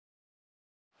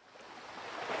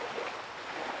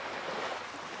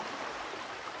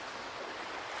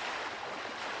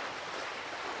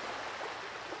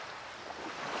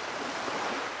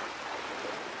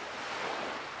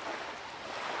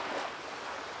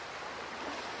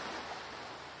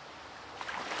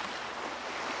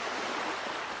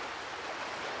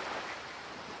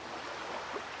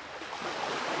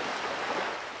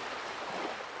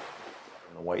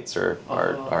whites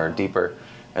are deeper.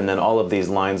 And then all of these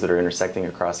lines that are intersecting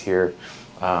across here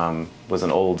was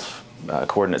an old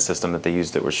coordinate system that they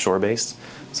used that was shore-based.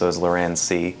 So it was Loran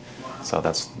C. So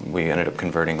we ended up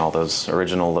converting all those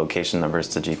original location numbers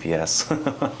to GPS.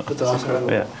 That's awesome.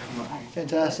 Yeah.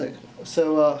 Fantastic.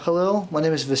 So, hello, my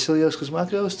name is Vasilios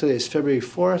Kosmakos. Today is February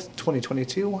 4th,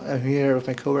 2022. I'm here with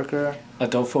my coworker,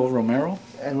 Adolfho Romero.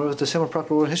 And we're with the Summer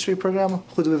Proctor World History Program.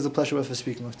 Who do we have the pleasure of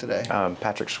speaking with today?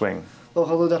 Patrick Schwing. Oh,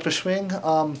 hello, Dr. Schwing.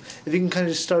 If you can kind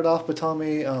of just start off by telling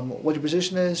me what your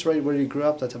position is, right, where you grew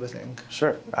up, that type of thing.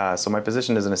 Sure. So my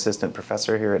position is an assistant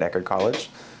professor here at Eckerd College.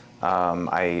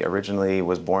 I originally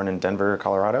was born in Denver,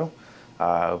 Colorado.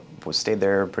 Stayed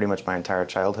there pretty much my entire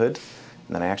childhood.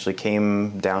 And then I actually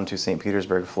came down to St.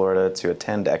 Petersburg, Florida to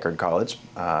attend Eckerd College.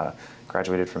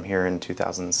 Graduated from here in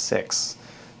 2006.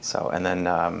 So, and then,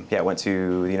 went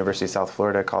to the University of South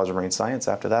Florida College of Marine Science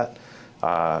after that.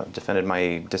 Defended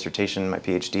my dissertation, my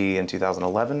PhD in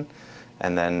 2011.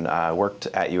 And then worked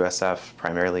at USF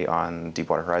primarily on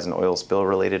Deepwater Horizon oil spill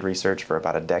related research for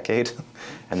about a decade.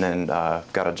 And then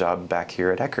got a job back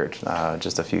here at Eckerd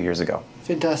just a few years ago.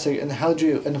 Fantastic. And how did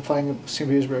you end up finding St.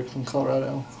 Petersburg from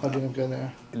Colorado? How did you end up going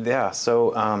there? Yeah,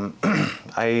 so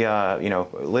I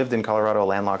lived in Colorado, a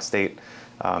landlocked state.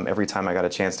 Every time I got a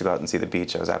chance to go out and see the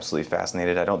beach, I was absolutely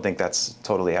fascinated. I don't think that's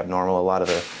totally abnormal. A lot of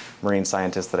the marine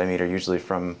scientists that I meet are usually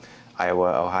from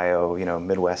Iowa, Ohio,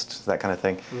 Midwest, that kind of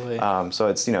thing. Really? So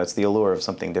it's the allure of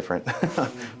something different.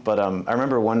 But I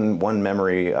remember one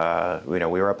memory. We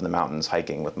were up in the mountains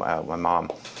hiking with my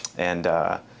mom, and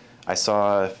I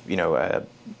saw a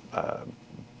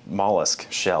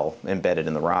mollusk shell embedded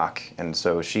in the rock. And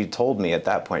so she told me at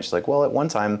that point, she's like, well, at one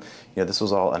time, this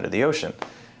was all under the ocean.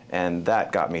 And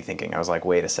that got me thinking. I was like,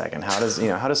 wait a second, how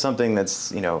does something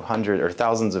that's hundreds or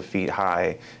thousands of feet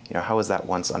high, how is that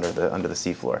once under the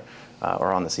seafloor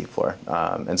or on the seafloor?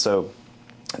 And so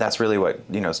that's really what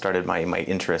started my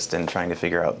interest in trying to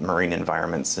figure out marine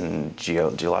environments and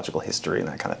geological history and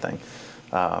that kind of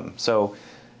thing. So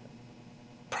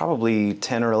probably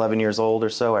 10 or 11 years old or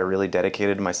so, I really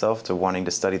dedicated myself to wanting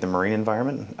to study the marine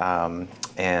environment.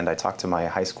 And I talked to my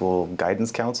high school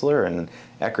guidance counselor, and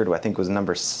Eckerd, I think, was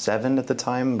number 7 at the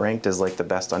time, ranked as like the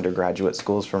best undergraduate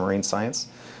schools for marine science.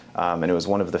 And it was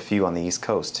one of the few on the East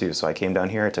Coast too. So I came down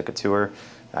here, I took a tour,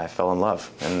 I fell in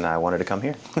love, and I wanted to come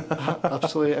here.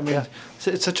 Absolutely. I mean,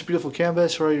 it's such a beautiful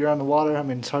campus, right? You're on the water. I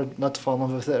mean, it's hard not to fall in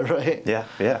love with it, right? Yeah,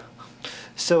 yeah.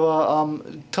 So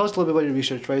tell us a little bit about your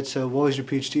research, right? So what was your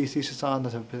PhD thesis on,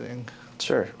 that type of thing?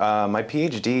 Sure. My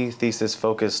PhD thesis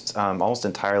focused almost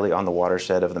entirely on the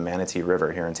watershed of the Manatee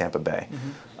River here in Tampa Bay.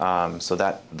 Mm-hmm. So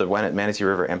the Manatee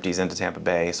River empties into Tampa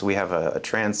Bay. So we have a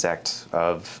transect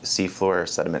of seafloor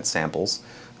sediment samples,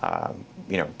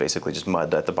 basically just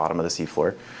mud at the bottom of the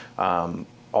seafloor,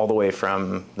 all the way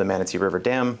from the Manatee River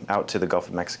Dam out to the Gulf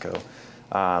of Mexico.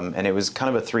 And it was kind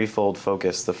of a threefold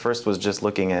focus. The first was just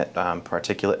looking at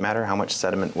particulate matter, how much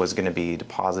sediment was going to be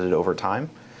deposited over time.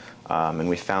 And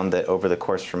we found that over the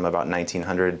course from about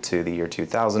 1900 to the year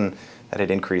 2000, that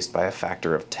had increased by a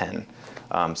factor of 10.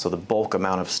 So the bulk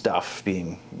amount of stuff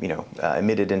being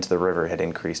emitted into the river had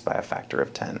increased by a factor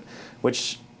of 10,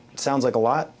 which sounds like a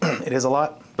lot. It is a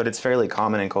lot, but it's fairly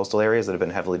common in coastal areas that have been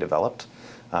heavily developed.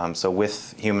 So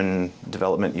with human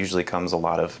development usually comes a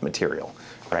lot of material,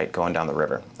 right, going down the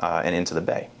river and into the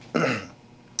bay.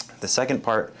 The second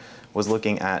part was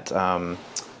looking at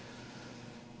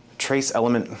trace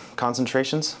element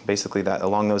concentrations, basically that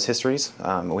along those histories.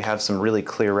 We have some really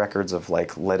clear records of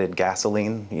like leaded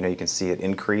gasoline. You can see it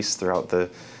increase throughout the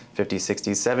 50s,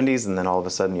 60s, 70s, and then all of a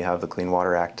sudden you have the Clean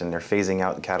Water Act and they're phasing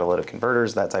out the catalytic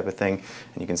converters, that type of thing,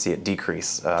 and you can see it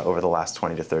decrease over the last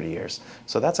 20 to 30 years.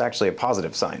 So that's actually a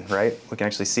positive sign, right? We can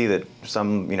actually see that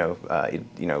some,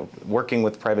 working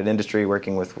with private industry,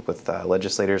 working with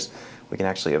legislators, we can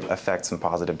actually affect some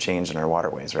positive change in our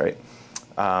waterways, right?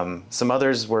 Some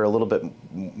others were a little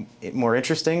bit more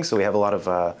interesting. So we have a lot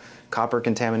of copper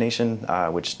contamination,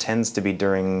 which tends to be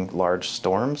during large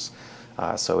storms.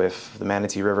 So if the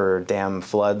Manatee River Dam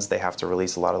floods, they have to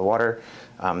release a lot of the water.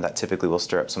 That typically will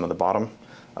stir up some of the bottom.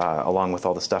 Along with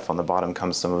all the stuff on the bottom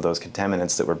comes some of those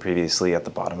contaminants that were previously at the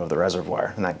bottom of the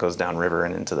reservoir, and that goes downriver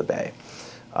and into the bay.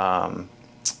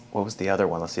 What was the other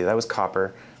one? Let's see, that was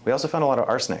copper. We also found a lot of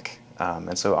arsenic.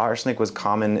 And so arsenic was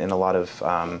common in a lot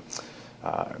of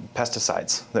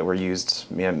pesticides that were used,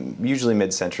 usually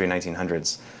mid-century,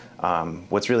 1900s.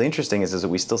 What's really interesting is that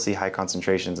we still see high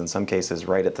concentrations in some cases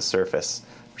right at the surface,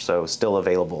 so still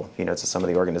available, to some of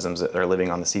the organisms that are living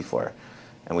on the seafloor.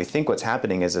 And we think what's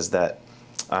happening is that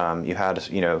you had,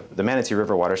 the Manatee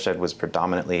River watershed was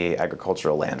predominantly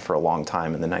agricultural land for a long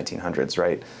time in the 1900s,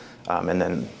 right? And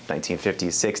then 1950s,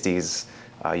 60s,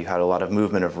 you had a lot of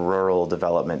movement of rural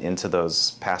development into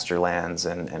those pasture lands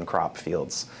and crop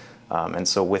fields. And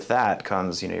so with that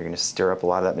comes, you're going to stir up a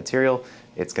lot of that material.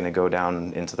 It's going to go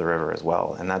down into the river as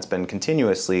well. And that's been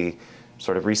continuously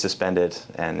sort of resuspended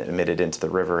and emitted into the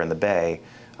river and the bay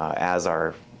as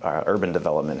our urban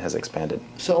development has expanded.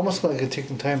 So almost like a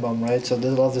ticking time bomb, right? So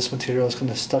there's a lot of this material is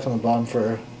kind of stuck on the bottom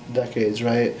for decades,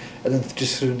 right? And then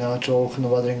just through natural kind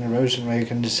of weathering and erosion, right, it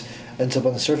can just ends up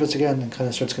on the surface again and kind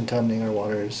of starts contaminating our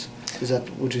waters.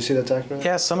 Would you say that's accurate?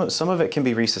 Yeah, some of it can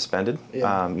be resuspended.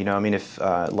 Yeah. I mean, if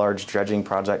large dredging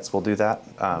projects will do that,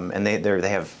 and they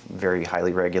have very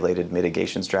highly regulated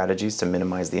mitigation strategies to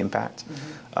minimize the impact.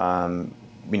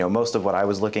 Mm-hmm. Most of what I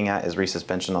was looking at is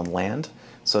resuspension on land.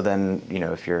 So then,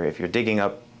 if you're digging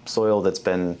up soil that's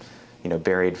been,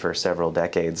 buried for several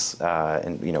decades,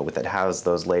 and that has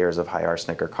those layers of high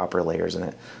arsenic or copper layers in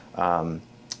it,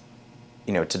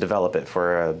 to develop it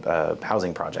for a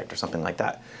housing project or something like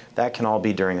that, that can all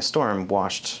be during a storm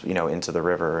washed, into the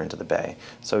river or into the bay.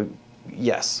 So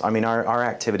yes, I mean our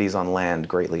activities on land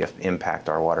greatly impact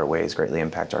our waterways, greatly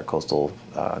impact our coastal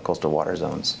water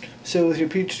zones. So with your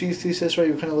PhD thesis, right,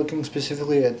 you're kind of looking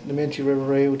specifically at the Manatee River,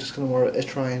 right, which is kind of more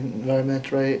estuarine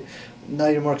environment, right? Now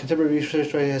your more contemporary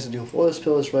research, right, has to do with oil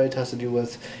spills, right, has to do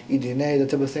with eDNA,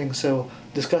 that type of thing. So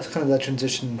discuss kind of that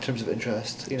transition in terms of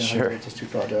interest, Sure. those two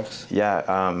projects. Yeah,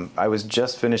 I was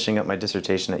just finishing up my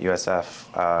dissertation at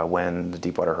USF when the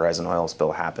Deepwater Horizon oil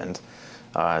spill happened.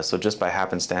 So just by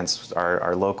happenstance,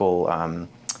 our local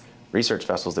research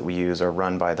vessels that we use are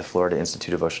run by the Florida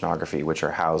Institute of Oceanography, which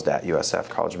are housed at USF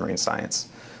College of Marine Science.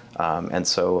 And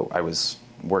so I was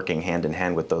working hand in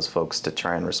hand with those folks to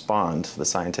try and respond, the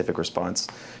scientific response,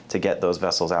 to get those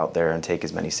vessels out there and take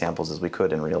as many samples as we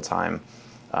could in real time.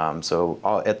 So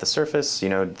at the surface,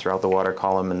 throughout the water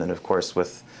column, and then of course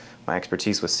with my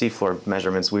expertise with seafloor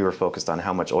measurements, we were focused on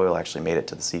how much oil actually made it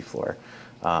to the seafloor.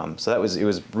 So it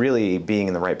was really being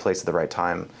in the right place at the right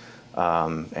time.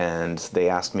 And they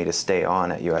asked me to stay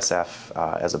on at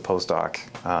USF as a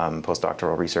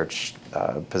postdoctoral research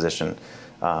position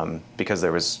because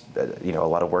there was a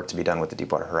lot of work to be done with the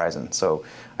Deepwater Horizon. So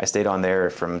I stayed on there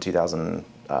from 2000.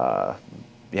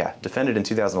 Defended in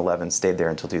 2011, stayed there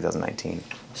until 2019.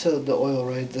 So the oil,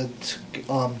 right, that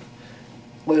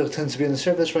oil tends to be on the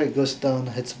surface, right, goes down,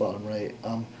 hits the bottom, right?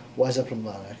 Why is that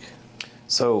problematic?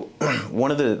 So one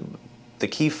of the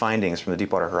key findings from the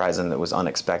Deepwater Horizon that was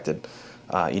unexpected,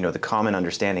 the common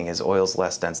understanding is oil's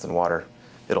less dense than water,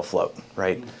 it'll float,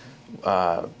 right?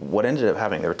 What ended up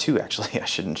happening, there were two actually, I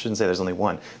shouldn't say there's only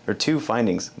one. There were two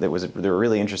findings that were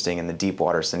really interesting in the deep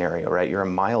water scenario, right? You're a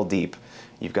mile deep,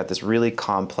 you've got this really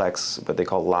complex, what they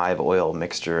call live oil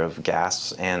mixture of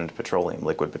gas and petroleum,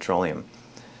 liquid petroleum.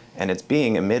 And it's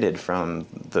being emitted from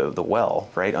the well,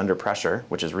 right, under pressure,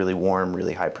 which is really warm,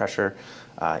 really high pressure,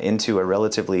 into a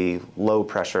relatively low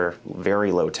pressure,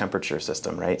 very low temperature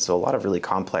system, right? So a lot of really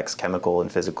complex chemical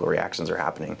and physical reactions are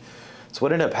happening. So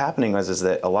what ended up happening is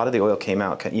that a lot of the oil came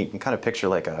out, you can kind of picture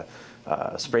like a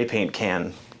spray paint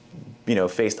can,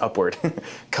 faced upward,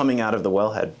 coming out of the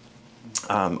wellhead.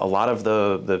 A lot of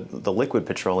the liquid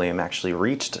petroleum actually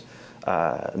reached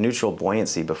neutral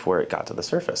buoyancy before it got to the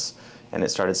surface, and it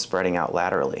started spreading out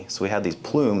laterally. So we had these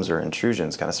plumes or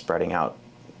intrusions kind of spreading out,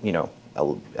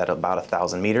 at about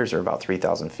 1,000 meters or about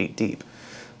 3,000 feet deep.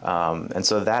 And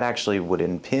so that actually would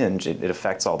impinge, it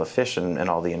affects all the fish and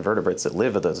all the invertebrates that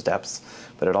live at those depths,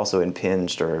 but it also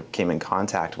impinged or came in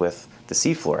contact with the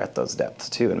seafloor at those depths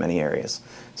too in many areas.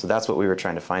 So that's what we were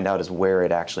trying to find out, is where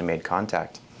it actually made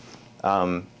contact.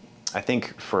 I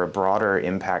think for a broader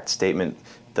impact statement,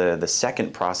 the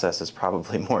second process is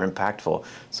probably more impactful.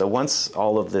 So once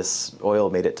all of this oil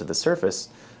made it to the surface,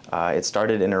 it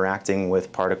started interacting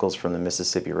with particles from the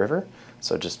Mississippi River,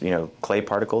 so just clay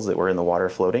particles that were in the water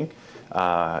floating,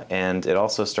 and it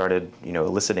also started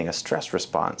eliciting a stress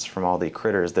response from all the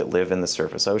critters that live in the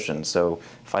surface ocean. So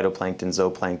phytoplankton,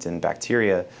 zooplankton,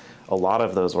 bacteria, a lot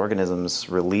of those organisms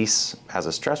release as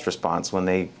a stress response when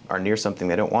they are near something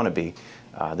they don't want to be,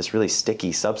 this really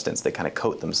sticky substance that kind of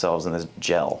coat themselves in this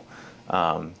gel,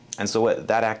 and so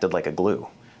that acted like a glue,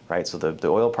 right? So the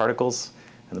oil particles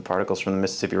and the particles from the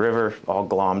Mississippi River all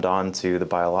glommed onto the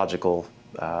biological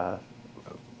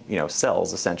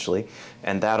cells, essentially,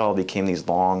 and that all became these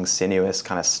long, sinuous,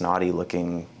 kind of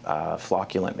snotty-looking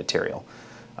flocculent material.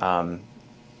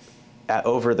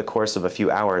 Over the course of a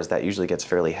few hours, that usually gets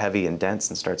fairly heavy and dense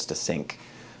and starts to sink.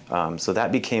 So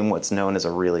that became what's known as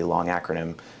a really long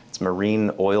acronym. It's Marine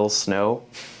Oil Snow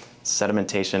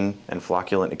Sedimentation and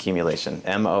Flocculent Accumulation,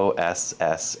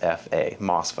 MOSSFA,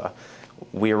 MOSFA.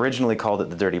 We originally called it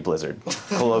the Dirty Blizzard,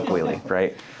 colloquially,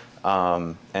 right?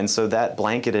 And so that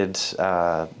blanketed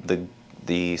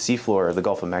the seafloor of the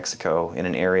Gulf of Mexico in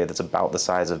an area that's about the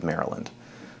size of Maryland.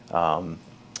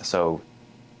 So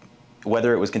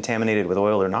whether it was contaminated with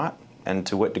oil or not, and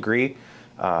to what degree,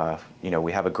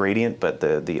 we have a gradient, but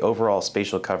the overall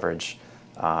spatial coverage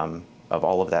of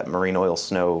all of that marine oil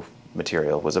snow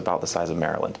material was about the size of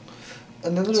Maryland.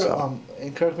 Another,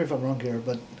 and correct me if I'm wrong here,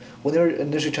 but when they were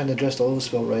initially trying to address the oil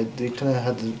spill, right, they kind of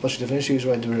had a bunch of different issues,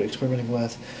 right, they were experimenting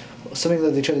with. Something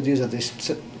that they tried to do is that they,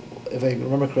 if I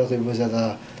remember correctly, was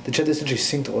that they tried to essentially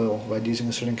sink the oil, right, using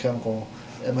a certain chemical.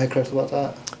 Am I correct about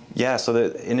that? Yeah, so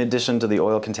in addition to the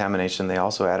oil contamination, they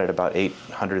also added about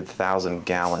 800,000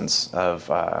 gallons of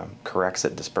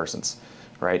Corexit dispersants,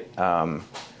 right?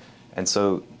 And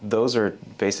so those are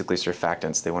basically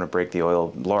surfactants. They want to break the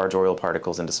large oil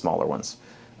particles into smaller ones,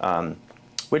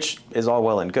 which is all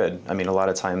well and good. I mean, a lot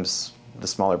of times the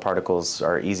smaller particles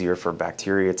are easier for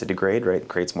bacteria to degrade, right? It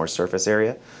creates more surface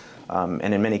area.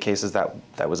 And in many cases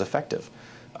that was effective,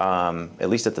 at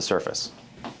least at the surface.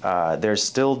 There's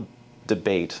still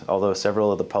debate, although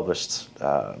several of the published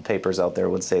papers out there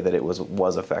would say that it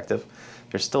was effective.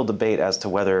 There's still debate as to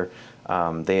whether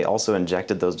they also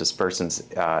injected those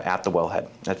dispersants at the wellhead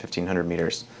at 1,500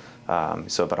 meters,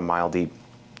 so about a mile deep.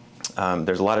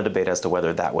 There's a lot of debate as to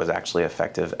whether that was actually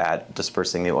effective at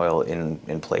dispersing the oil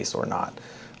in place or not.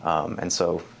 And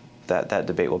so that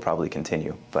debate will probably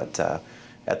continue. But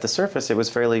at the surface, it was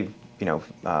fairly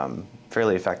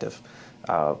effective.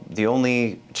 The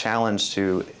only challenge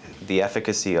to the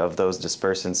efficacy of those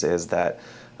dispersants is that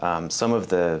some of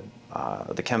the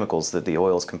chemicals that the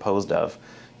oil is composed of,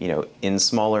 in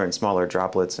smaller and smaller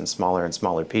droplets and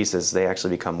smaller pieces, they actually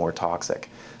become more toxic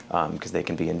because they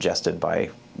can be ingested by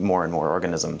more and more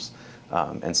organisms.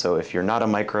 And so if you're not a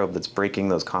microbe that's breaking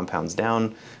those compounds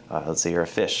down, let's say you're a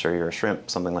fish or you're a shrimp,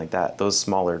 something like that, those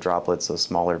smaller droplets, those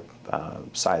smaller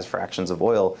size fractions of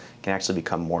oil can actually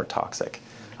become more toxic.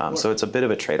 So it's a bit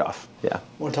of a trade-off, yeah.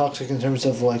 More toxic in terms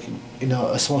of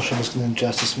a small shrimp is going to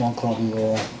ingest a small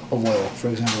globule of oil, for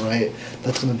example, right?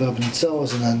 That's going to build up in its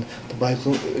cells, and then the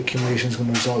bioaccumulation is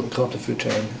going to result in up the food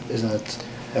chain. Is that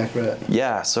accurate?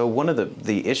 Yeah, so one of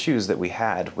the issues that we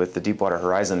had with the Deepwater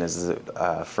Horizon is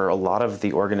that for a lot of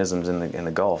the organisms in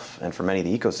the Gulf, and for many of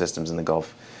the ecosystems in the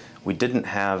Gulf, we didn't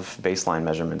have baseline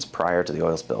measurements prior to the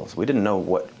oil spills. We didn't know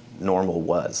what normal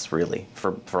was, really,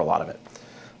 for a lot of it.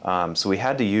 So we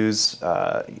had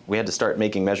to start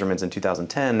making measurements in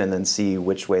 2010 and then see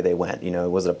which way they went.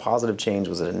 Was it a positive change?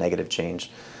 Was it a negative change?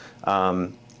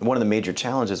 One of the major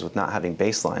challenges with not having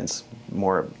baselines,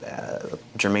 more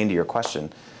germane to your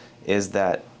question, is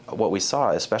that what we saw,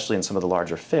 especially in some of the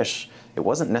larger fish, it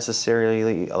wasn't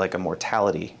necessarily like a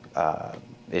mortality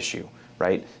issue,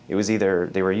 right? It was they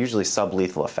were usually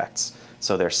sublethal effects.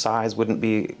 So their size wouldn't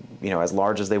be, as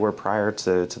large as they were prior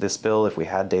to this spill if we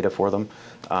had data for them,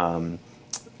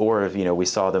 or if we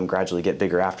saw them gradually get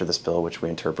bigger after the spill, which we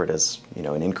interpret as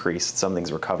an increase.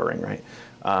 Something's recovering, right?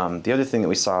 The other thing that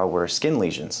we saw were skin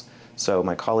lesions. So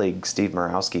my colleague Steve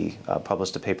Murawski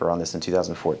published a paper on this in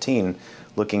 2014,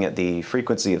 looking at the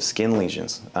frequency of skin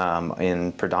lesions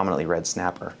in predominantly red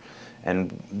snapper, and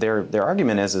their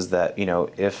argument is that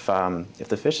if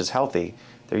the fish is healthy,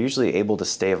 they're usually able to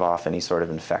stave off any sort of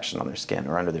infection on their skin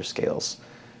or under their scales.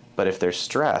 But if they're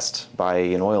stressed by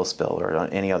an oil spill or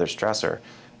any other stressor,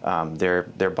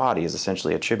 their body is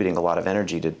essentially attributing a lot of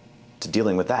energy to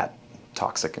dealing with that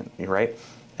toxic, right?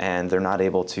 And they're not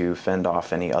able to fend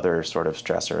off any other sort of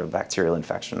stressor, bacterial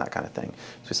infection, that kind of thing.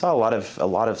 So we saw a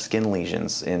lot of skin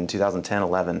lesions in 2010,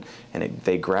 11, and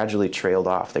they gradually trailed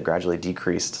off. They gradually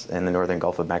decreased in the northern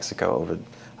Gulf of Mexico over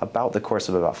about the course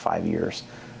of about 5 years.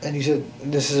 And you said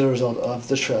this is a result of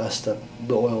the stress that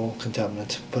the oil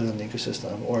contaminant put in the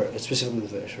ecosystem, or specifically the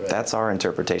fish, right? That's our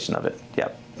interpretation of it.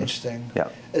 Yep. Interesting. Yeah.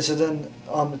 And so then,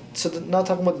 not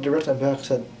talking about the direct impacts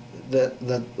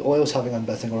that oil is having on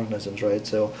benthic organisms, right?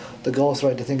 So the Gulf,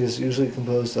 right, I think is usually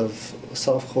composed of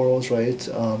soft corals, right,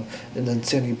 and then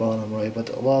sandy bottom, right? But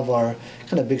a lot of our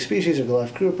kind of big species, or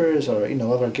live groupers, or a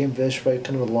lot of our game fish, right,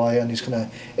 kind of rely on these kind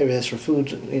of areas for food,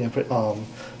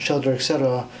 shelter,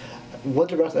 etc. What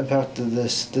direct impact did the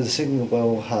sinking of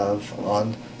oil have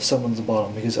on some of the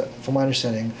bottom? Because from my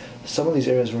understanding, some of these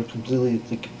areas were completely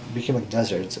became like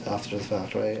deserts after the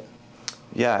fact, right?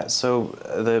 Yeah. So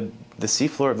the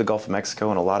seafloor of the Gulf of Mexico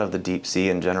and a lot of the deep sea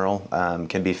in general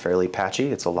can be fairly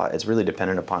patchy. It's really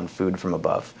dependent upon food from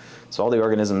above. So all the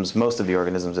organisms, most of the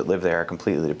organisms that live there, are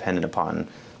completely dependent upon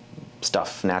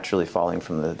stuff naturally falling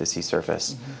from the sea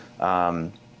surface.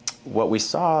 Mm-hmm. What we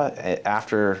saw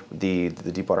after the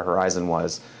Deepwater Horizon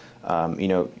was,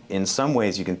 in some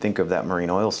ways you can think of that marine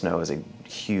oil snow as a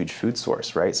huge food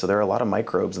source, right? So there are a lot of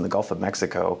microbes in the Gulf of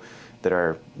Mexico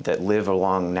that live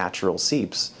along natural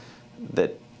seeps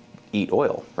that eat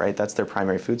oil, right? That's their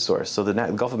primary food source. So the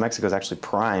Gulf of Mexico is actually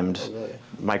primed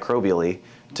microbially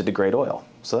to degrade oil.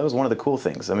 So that was one of the cool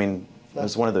things. I mean, it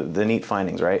was one of the neat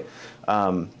findings, right?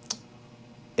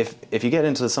 If you get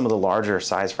into some of the larger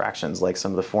size fractions, like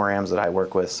some of the forams that I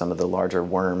work with, some of the larger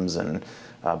worms and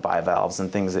bivalves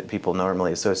and things that people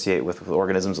normally associate with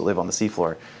organisms that live on the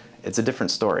seafloor, it's a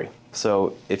different story.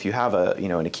 So if you have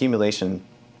an accumulation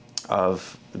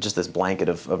of just this blanket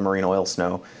of marine oil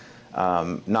snow,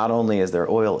 not only is there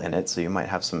oil in it, so you might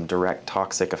have some direct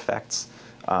toxic effects,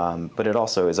 but it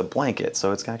also is a blanket,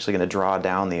 so it's actually going to draw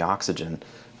down the oxygen.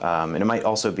 And it might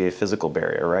also be a physical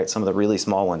barrier, right? Some of the really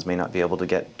small ones may not be able to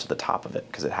get to the top of it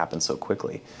because it happens so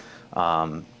quickly.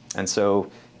 And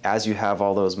so as you have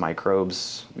all those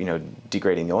microbes,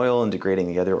 degrading the oil and degrading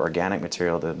the other organic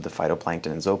material, the phytoplankton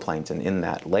and zooplankton in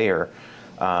that layer,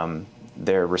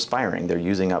 they're respiring. They're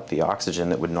using up the oxygen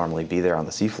that would normally be there on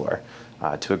the seafloor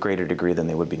to a greater degree than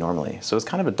they would be normally. So it's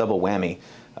kind of a double whammy.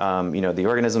 The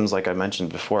organisms, like I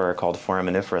mentioned before, are called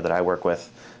foraminifera that I work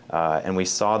with, and we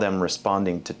saw them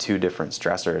responding to two different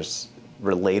stressors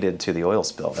related to the oil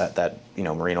spill, that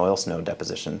marine oil snow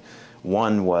deposition.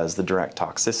 One was the direct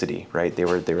toxicity, right? They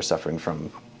were suffering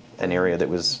from an area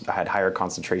that had higher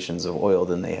concentrations of oil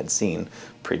than they had seen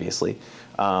previously.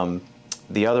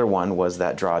 The other one was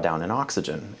that drawdown in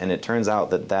oxygen, and it turns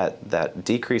out that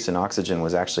decrease in oxygen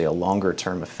was actually a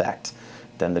longer-term effect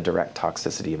than the direct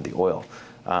toxicity of the oil.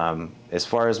 As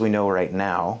far as we know right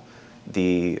now,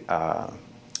 the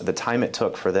time it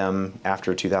took for them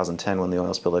after 2010, when the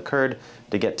oil spill occurred,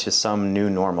 to get to some new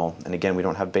normal, and again, we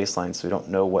don't have baselines, so we don't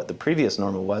know what the previous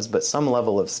normal was, but some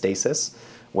level of stasis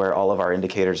where all of our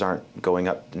indicators aren't going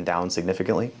up and down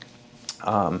significantly,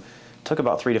 took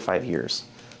about 3 to 5 years.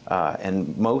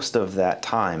 And most of that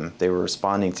time, they were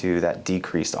responding to that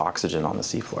decreased oxygen on the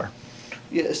seafloor.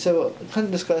 Yeah, so kind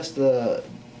of discuss the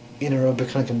anaerobic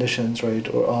kind of conditions, right,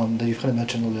 or that you've kind of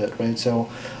mentioned a little bit, right? So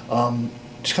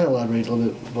just kind of elaborate a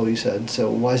little bit what you said. So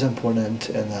why is it important,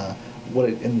 and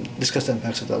and discuss the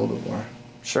impacts of that a little bit more.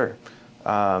 Sure.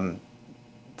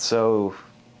 So,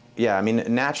 yeah, I mean,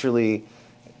 naturally,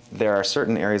 there are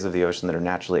certain areas of the ocean that are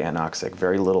naturally anoxic,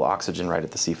 very little oxygen right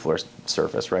at the seafloor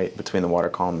surface, right, between the water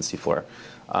column and the seafloor.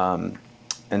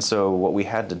 And so what we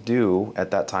had to do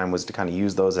at that time was to kind of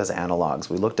use those as analogs.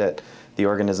 We looked at the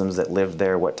organisms that lived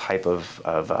there, what type of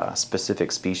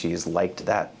specific species liked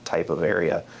that type of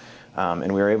area.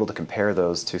 And we were able to compare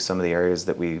those to some of the areas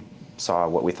that we saw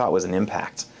what we thought was an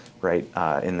impact, right,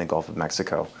 in the Gulf of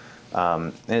Mexico.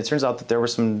 And it turns out that there were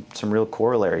some real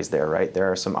corollaries there, right?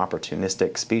 There are some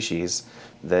opportunistic species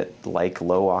that like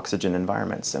low oxygen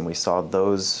environments, and we saw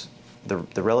those,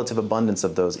 the relative abundance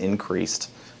of those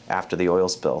increased after the oil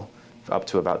spill up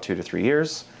to about 2 to 3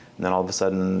 years. And then all of a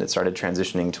sudden it started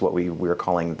transitioning to what we were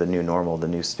calling the new normal, the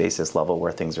new stasis level,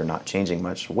 where things are not changing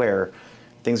much, where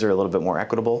things are a little bit more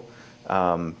equitable.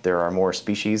 There are more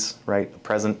species, right,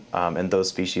 present, and those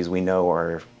species we know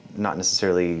are not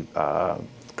necessarily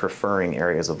preferring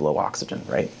areas of low oxygen,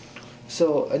 right?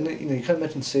 So, and you kind of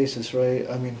mentioned stasis, right?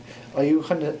 I mean, are you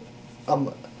kind of,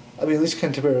 at least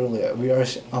contemporarily,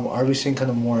 are we seeing kind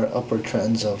of more upward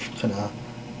trends of kind of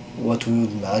what we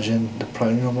would imagine the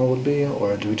prior normal would be,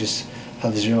 or do we just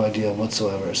have zero idea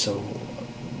whatsoever? So,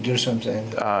 do you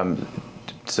understand what I'm saying?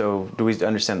 So, do we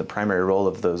understand the primary role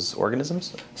of those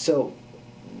organisms? So,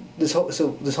 this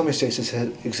homeostasis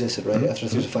had existed, right, after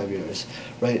 3 to 5 years,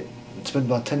 right? It's been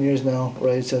about 10 years now,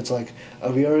 right? So it's like,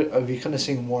 are we kind of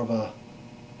seeing more of a,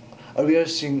 are we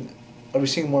seeing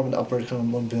more of an upward kind of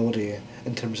mobility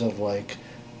in terms of like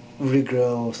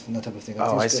regrowth and that type of thing?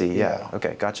 I see. Yeah.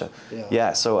 Okay. Gotcha.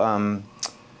 Yeah. So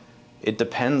it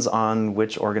depends on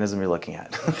which organism you're looking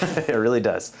at. It really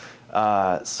does.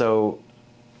 So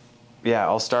yeah,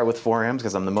 I'll start with forams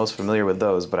because I'm the most familiar with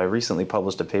those. But I recently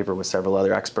published a paper with several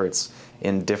other experts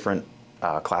in different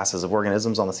classes of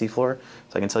organisms on the seafloor,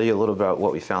 so I can tell you a little about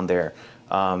what we found there.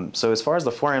 So as far as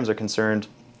the forams are concerned,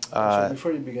 so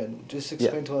before you begin, just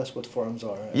explain to us what forams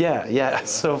are. Yeah.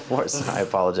 So I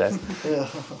apologize.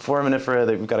 Foraminifera.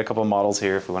 We've got a couple of models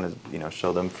here. If we want to,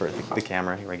 show them for the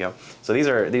camera, here we go. So these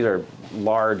are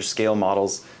large-scale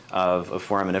models of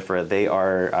foraminifera. They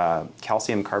are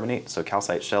calcium carbonate, so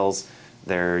calcite shells.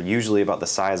 They're usually about the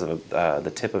size of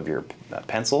the tip of your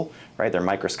pencil, right? They're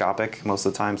microscopic most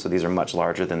of the time, so these are much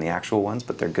larger than the actual ones,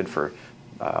 but they're good for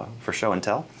show and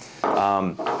tell.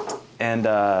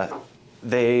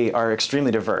 They are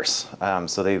extremely diverse.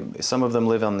 So some of them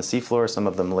live on the seafloor, some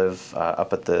of them live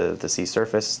up at the sea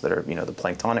surface that are the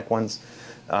planktonic ones.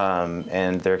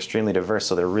 and they're extremely diverse,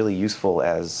 so they're really useful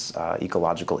as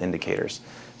ecological indicators.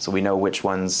 So we know which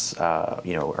ones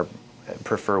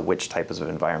prefer which types of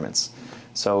environments.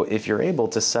 So if you're able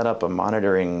to set up a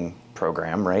monitoring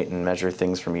program, right, and measure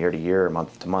things from year to year or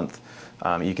month to month,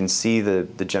 you can see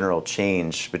the general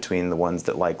change between the ones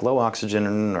that like low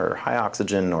oxygen or high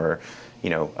oxygen, or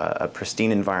a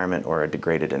pristine environment or a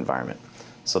degraded environment.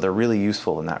 So they're really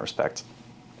useful in that respect.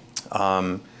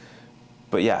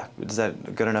 But yeah, is that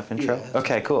a good enough intro? Yeah.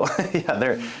 Okay, cool. Yeah,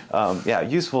 they're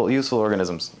useful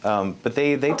organisms. But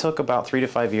they took about 3 to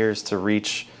 5 years to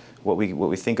reach what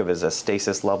we think of as a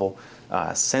stasis level.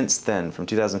 Since then, from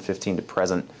 2015 to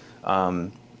present,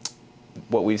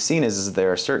 what we've seen is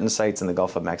there are certain sites in the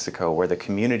Gulf of Mexico where the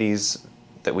communities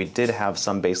that we did have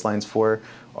some baselines for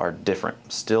are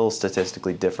different, still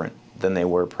statistically different than they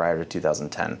were prior to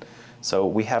 2010. So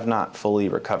we have not fully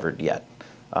recovered yet.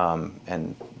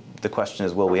 And the question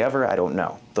is, will we ever? I don't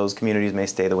know. Those communities may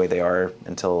stay the way they are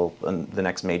until the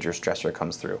next major stressor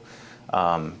comes through.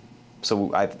 So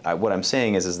what I'm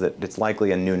saying is that it's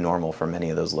likely a new normal for many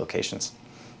of those locations.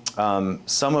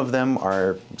 Some of them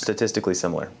are statistically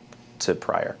similar to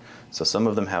prior. So some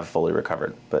of them have fully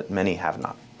recovered, but many have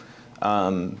not.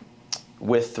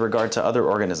 With regard to other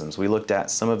organisms, we looked at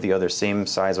some of the other same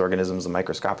size organisms, the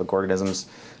microscopic organisms.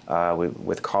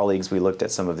 With colleagues, we looked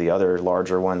at some of the other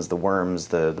larger ones, the worms,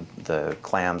 the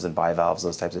clams and bivalves,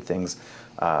 those types of things,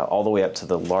 all the way up to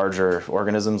the larger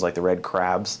organisms like the red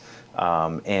crabs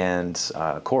and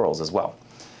corals as well.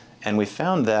 And we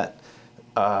found that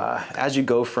as you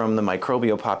go from the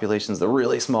microbial populations, the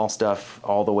really small stuff,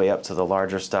 all the way up to the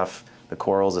larger stuff, the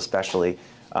corals especially,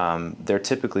 they're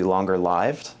typically longer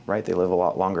lived, right? They live a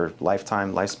lot longer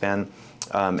lifespan,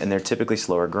 and they're typically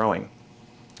slower growing.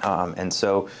 And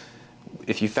so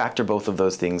if you factor both of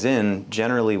those things in,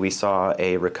 generally we saw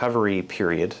a recovery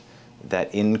period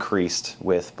that increased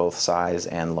with both size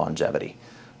and longevity.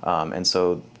 And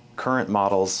so current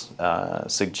models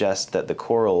suggest that the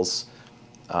corals,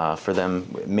 for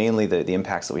them, mainly the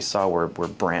impacts that we saw were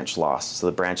branch loss. So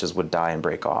the branches would die and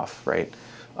break off, right?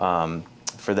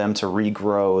 For them to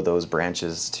regrow those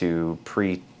branches to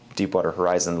pre-Deepwater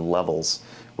Horizon levels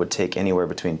would take anywhere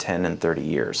between 10 and 30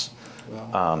 years.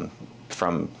 Wow.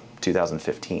 From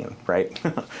 2015, right?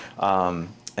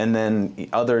 And then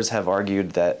others have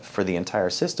argued that for the entire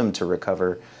system to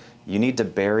recover, you need to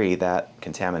bury that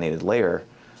contaminated layer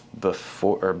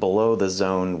before or below the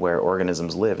zone where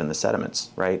organisms live in the sediments,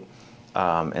 right?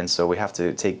 And so we have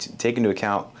to take into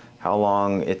account how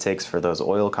long it takes for those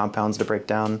oil compounds to break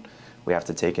down. We have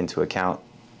to take into account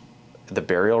the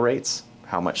burial rates,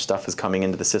 how much stuff is coming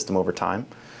into the system over time,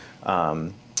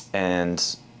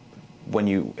 and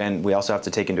we also have to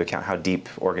take into account how deep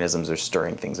organisms are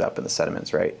stirring things up in the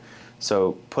sediments, right?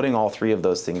 So putting all three of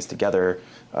those things together,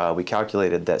 we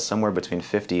calculated that somewhere between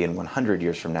 50 and 100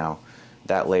 years from now,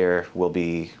 that layer will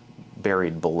be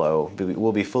buried below,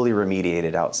 will be fully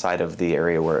remediated outside of the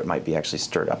area where it might be actually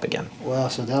stirred up again. Wow,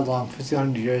 so that long, 50,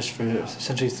 100 years for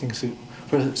essentially for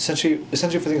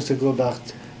things to go back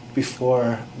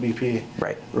before BP.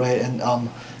 Right. Right, and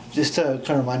just to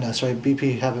kind of remind us, right,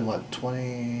 BP happened, what,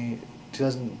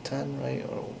 2010, right?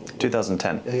 Or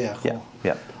 2010. Yeah, cool.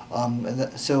 Yeah.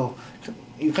 So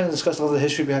you kind of discussed all the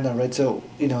history behind that, right? So,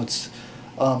 it's,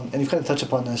 and you kind of touched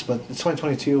upon this, but it's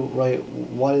 2022, right?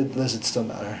 Why does it still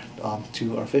matter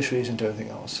to our fisheries and to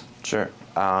everything else? Sure.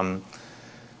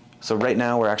 So right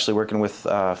now we're actually working with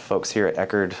folks here at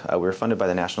Eckerd. We were funded by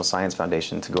the National Science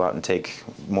Foundation to go out and take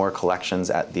more collections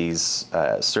at these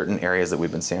certain areas that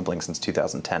we've been sampling since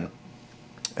 2010.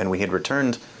 And we had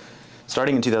returned,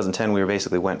 starting in 2010, we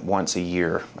basically went once a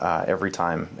year every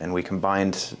time, and we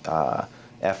combined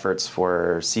efforts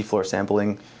for seafloor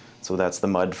sampling, so that's the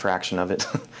mud fraction of it.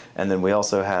 And then we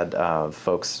also had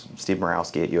folks, Steve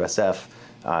Morawski at USF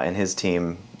and his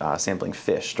team sampling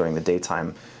fish during the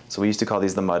daytime. So we used to call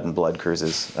these the mud and blood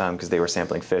cruises because they were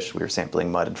sampling fish, we were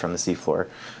sampling mud from the seafloor.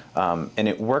 And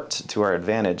it worked to our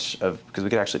advantage because we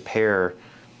could actually pair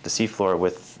the seafloor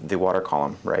with the water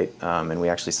column, right? And we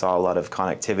actually saw a lot of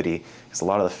connectivity because a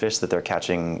lot of the fish that they're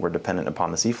catching were dependent upon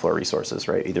the seafloor resources,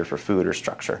 right? Either for food or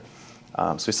structure.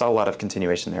 So we saw a lot of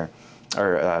continuation there,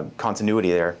 or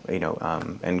continuity there,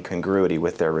 and congruity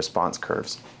with their response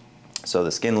curves. So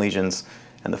the skin lesions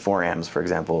and the forams, for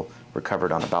example,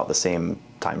 recovered on about the same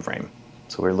time frame.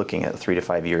 So we're looking at 3 to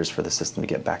 5 years for the system to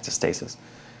get back to stasis.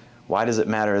 Why does it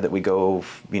matter that we go,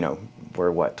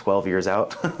 we're what, 12 years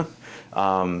out?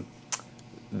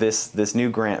 This new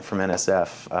grant from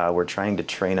NSF, we're trying to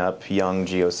train up young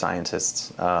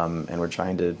geoscientists, and we're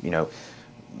trying to,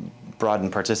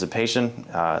 broaden participation.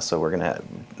 So we're going to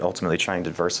ultimately try and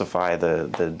diversify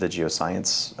the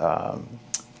geoscience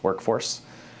workforce.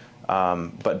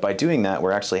 But by doing that,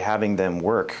 we're actually having them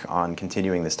work on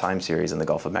continuing this time series in the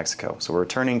Gulf of Mexico. So we're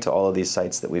returning to all of these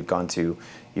sites that we've gone to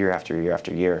year after year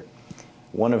after year.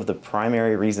 One of the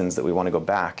primary reasons that we want to go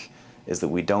back is that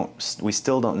we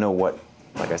still don't know what,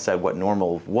 like I said, what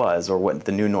normal was or what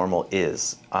the new normal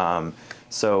is.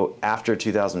 So after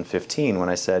 2015, when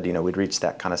I said, we'd reached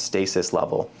that kind of stasis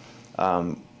level,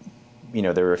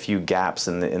 there were a few gaps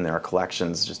in our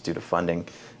collections just due to funding.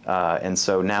 And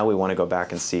so now we want to go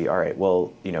back and see, all right,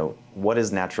 well, what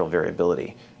is natural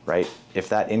variability, right? If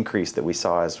that increase that we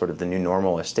saw as sort of the new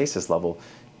normal or stasis level,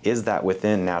 is that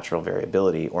within natural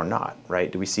variability or not, right?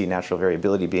 Do we see natural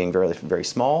variability being very, very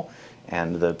small,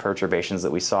 and the perturbations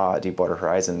that we saw at Deepwater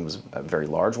Horizon was a very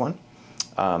large one?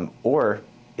 Or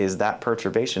is that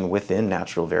perturbation within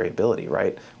natural variability,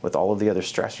 right? With all of the other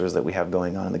stressors that we have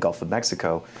going on in the Gulf of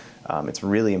Mexico, it's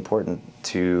really important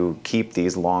to keep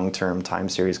these long-term time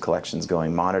series collections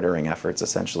going, monitoring efforts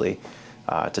essentially,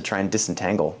 to try and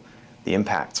disentangle the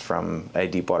impacts from a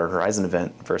Deepwater Horizon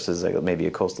event versus maybe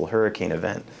a coastal hurricane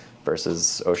event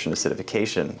versus ocean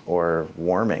acidification or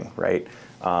warming, right?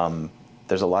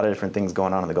 There's a lot of different things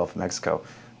going on in the Gulf of Mexico.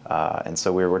 And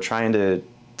so we're trying to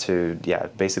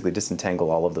basically disentangle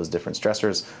all of those different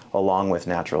stressors along with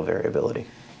natural variability.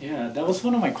 Yeah, that was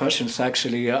one of my questions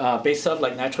actually. Based off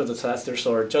like natural disasters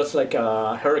or just like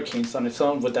hurricanes on its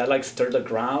own, would that like stir the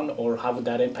ground, or how would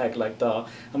that impact like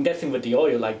I'm guessing with the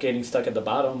oil like getting stuck at the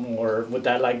bottom, or would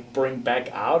that like bring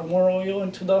back out more oil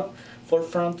into the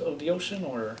forefront of the ocean?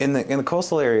 Or in the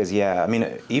coastal areas, yeah. I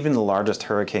mean, even the largest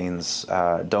hurricanes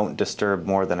don't disturb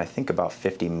more than I think about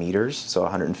 50 meters, so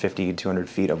 150, 200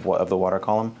 feet of the water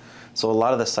column. So a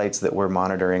lot of the sites that we're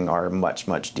monitoring are much,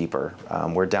 much deeper.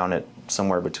 We're down at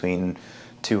somewhere between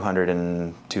 200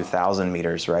 and 2,000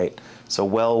 meters, right? So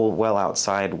well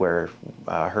outside where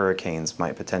hurricanes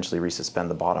might potentially resuspend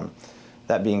the bottom.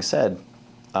 That being said,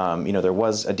 there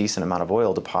was a decent amount of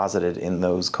oil deposited in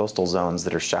those coastal zones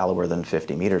that are shallower than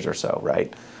 50 meters or so,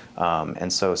 right?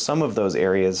 And so some of those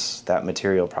areas, that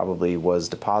material probably was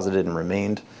deposited and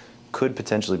remained, could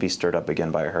potentially be stirred up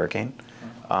again by a hurricane.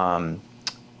 A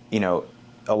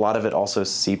lot of it also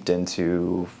seeped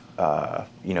into, not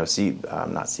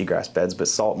seagrass beds, but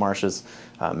salt marshes,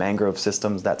 mangrove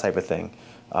systems, that type of thing.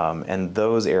 And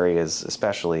those areas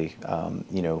especially,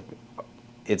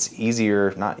 it's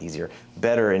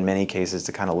better in many cases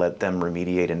to kind of let them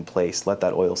remediate in place, let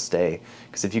that oil stay.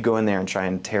 Because if you go in there and try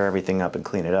and tear everything up and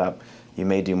clean it up, you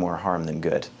may do more harm than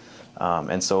good.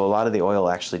 And so a lot of the oil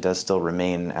actually does still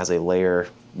remain as a layer,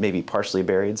 maybe partially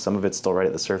buried. Some of it's still right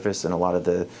at the surface, and a lot of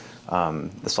the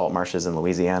salt marshes in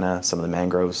Louisiana, some of the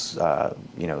mangroves, some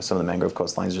of the mangrove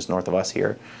coastlines just north of us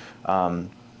here. So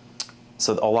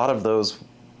a lot of those,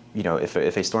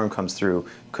 if a storm comes through,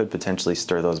 could potentially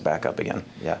stir those back up again.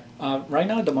 Yeah. Right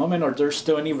now at the moment, are there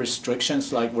still any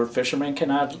restrictions like where fishermen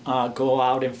cannot go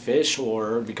out and fish,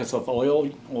 or because of oil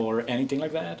or anything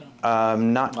like that?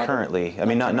 Not currently. I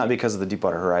mean, not because of the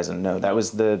Deepwater Horizon. No, that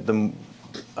was the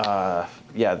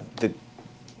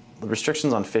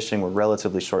restrictions on fishing were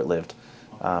relatively short-lived.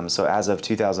 So as of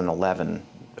 2011,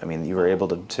 I mean, you were able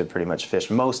to pretty much fish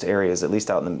most areas, at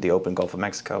least out in the open Gulf of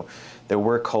Mexico. There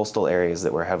were coastal areas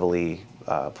that were heavily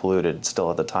polluted still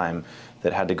at the time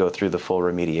that had to go through the full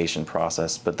remediation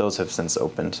process, but those have since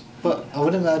opened. But I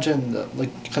would imagine,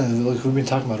 kind of like we've been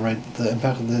talking about, right, the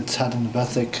impact that it's had on the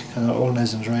bathic kind of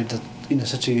organisms, right, that,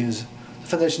 essentially is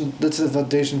that's the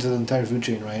foundation to the entire food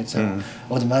chain, right? So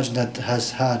I would imagine that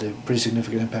has had a pretty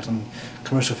significant impact on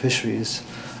commercial fisheries.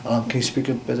 Can you speak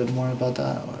a bit more about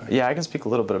that? Or? Yeah, I can speak a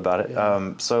little bit about it.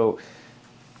 Yeah. So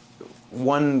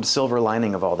one silver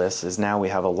lining of all this is now we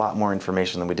have a lot more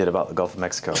information than we did about the Gulf of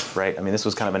Mexico, right? I mean, this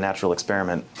was kind of a natural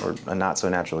experiment, or a not so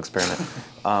natural experiment.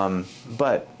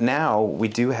 But now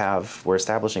we're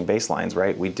establishing baselines,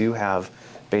 right? We do have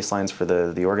baselines for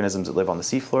the organisms that live on the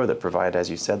seafloor that provide, as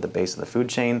you said, the base of the food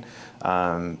chain.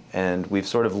 And we've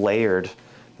sort of layered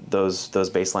those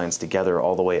baselines together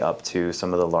all the way up to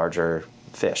some of the larger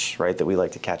fish, right, that we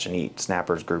like to catch and eat,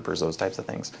 snappers, groupers, those types of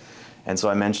things. And so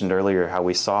I mentioned earlier how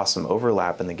we saw some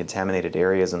overlap in the contaminated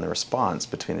areas in the response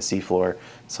between the seafloor,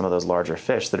 some of those larger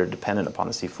fish that are dependent upon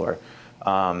the seafloor.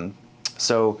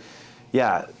 So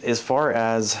yeah, as far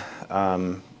as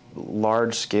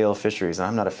large-scale fisheries, and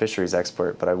I'm not a fisheries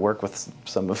expert, but I work with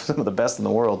some of the best in the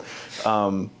world,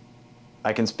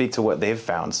 I can speak to what they've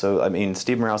found. So, I mean,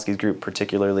 Steve Morawski's group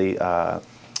particularly,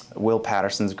 Will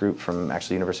Patterson's group from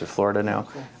actually University of Florida now,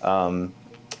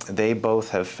 they both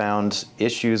have found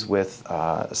issues with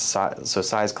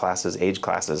size classes, age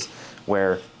classes,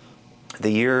 where the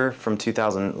year from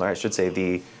 2000, or I should say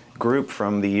the group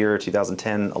from the year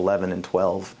 2010, 11, and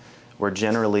 12 were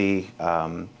generally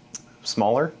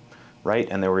smaller, right?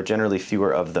 And there were generally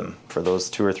fewer of them for those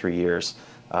 2 or 3 years.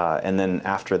 And then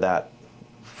after that,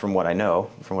 from what I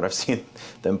know, from what I've seen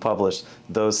them published,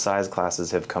 those size classes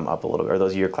have come up a little bit, or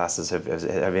those year classes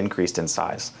have increased in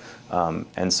size.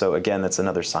 And so again, that's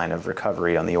another sign of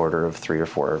recovery on the order of 3 or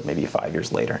 4, maybe 5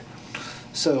 years later.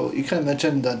 So you kind of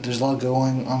mentioned that there's a lot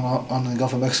going on in the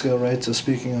Gulf of Mexico, right? So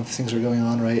speaking of things that are going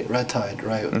on, right, red tide,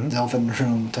 right, the elephant in the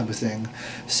room type of thing.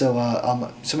 So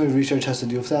some of your research has to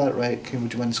do with that, right?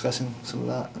 Would you mind discussing some of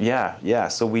that? Yeah.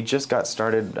 So we just got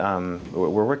started.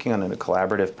 We're working on a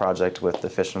collaborative project with the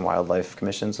Fish and Wildlife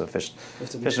Commission, so Fish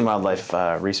and Wildlife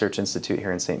Research Institute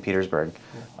here in St. Petersburg.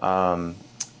 Yeah.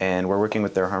 And we're working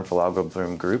with their harmful algal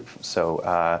bloom group.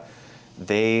 So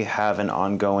they have an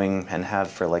ongoing, and have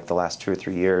for like the last 2 or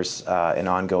 3 years, an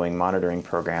ongoing monitoring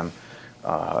program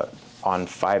on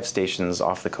 5 stations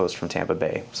off the coast from Tampa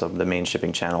Bay, so the main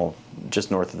shipping channel,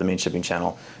 just north of the main shipping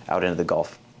channel, out into the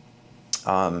Gulf.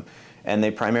 And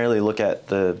they primarily look at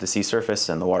the sea surface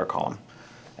and the water column.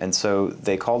 And so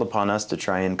they called upon us to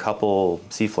try and couple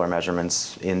seafloor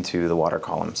measurements into the water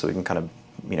column, so we can kind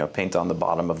of, paint on the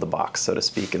bottom of the box, so to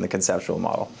speak, in the conceptual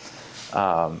model.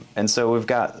 And so we've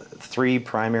got 3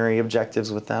 primary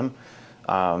objectives with them.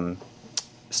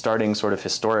 Starting sort of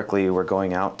historically, we're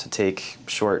going out to take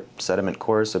short sediment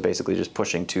cores, so basically just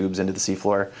pushing tubes into the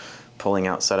seafloor, pulling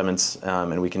out sediments,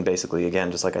 and we can basically,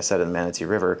 again, just like I said in the Manatee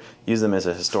River, use them as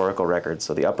a historical record.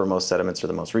 So the uppermost sediments are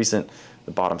the most recent,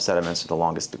 the bottom sediments are the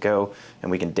longest to go,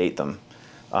 and we can date them.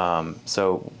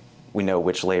 So we know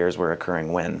which layers were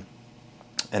occurring when.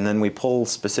 And then we pull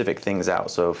specific things out.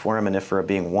 So foraminifera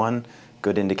being one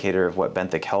good indicator of what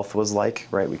benthic health was like,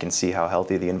 right? We can see how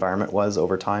healthy the environment was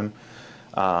over time.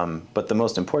 But the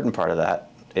most important part of that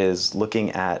is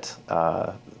looking at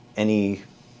any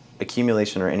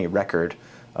accumulation or any record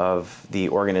of the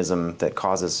organism that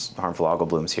causes harmful algal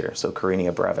blooms here. So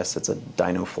Carenia brevis, it's a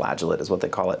dinoflagellate is what they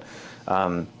call it.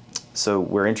 So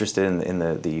we're interested in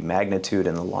the magnitude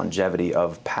and the longevity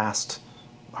of past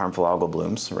harmful algal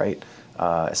blooms, right?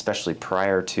 Especially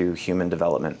prior to human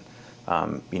development.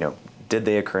 Did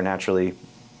they occur naturally?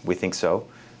 We think so.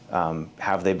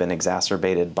 Have they been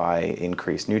exacerbated by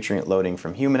increased nutrient loading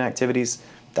from human activities?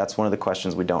 That's one of the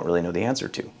questions we don't really know the answer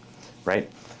to, right?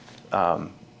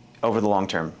 Over the long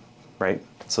term, right?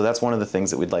 So that's one of the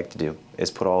things that we'd like to do,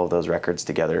 is put all of those records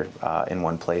together in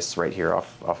one place right here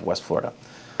off West Florida.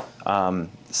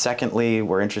 Secondly,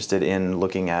 we're interested in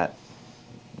looking at,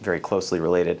 very closely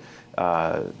related,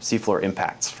 seafloor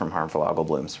impacts from harmful algal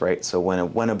blooms, right? So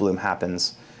when a bloom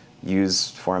happens,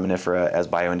 use foraminifera as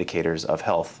bioindicators of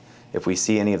health. If we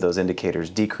see any of those indicators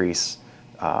decrease,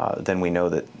 then we know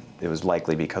that it was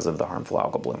likely because of the harmful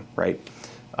algal bloom, right?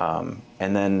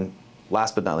 And then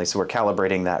last but not least, so we're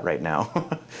calibrating that right now.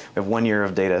 We have 1 year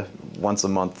of data, once a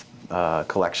month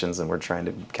collections, and we're trying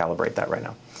to calibrate that right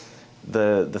now.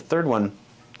 The third one,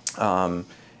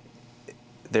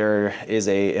 there is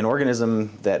an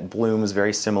organism that blooms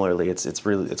very similarly.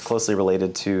 It's closely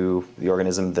related to the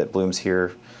organism that blooms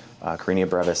here, Carenia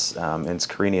brevis, and it's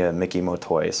Carenia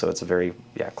miki-motoi. So it's a very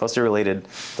closely related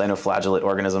dinoflagellate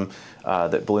organism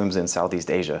that blooms in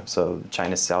Southeast Asia. So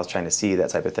China, South China Sea, that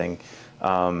type of thing.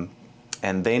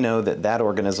 And they know that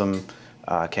organism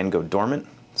can go dormant.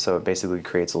 So it basically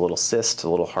creates a little cyst, a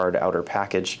little hard outer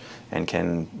package, and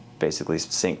can basically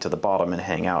sink to the bottom and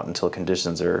hang out until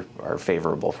conditions are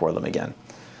favorable for them again.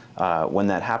 When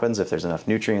that happens, if there's enough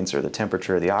nutrients or the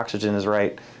temperature or the oxygen is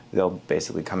right, they'll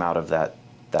basically come out of that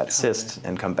cyst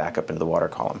and come back up into the water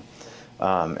column.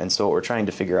 And so what we're trying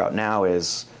to figure out now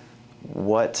is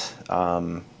what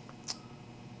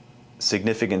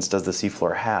significance does the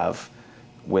seafloor have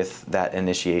with that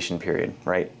initiation period,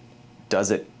 right? Does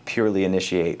it purely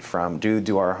initiate from,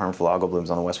 do our harmful algal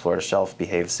blooms on the West Florida shelf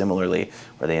behave similarly,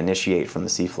 where they initiate from the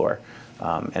seafloor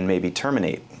and maybe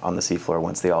terminate on the seafloor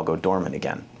once they all go dormant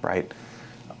again, right?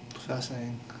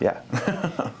 Fascinating. Yeah.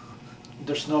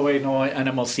 There's no way no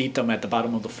animals eat them at the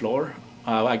bottom of the floor.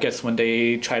 I guess when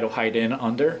they try to hide in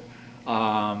under,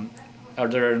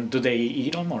 do they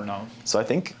eat them or no? So I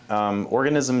think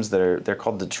organisms they're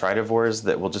called detritivores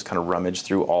that will just kind of rummage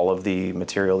through all of the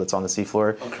material that's on the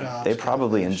seafloor. Okay. They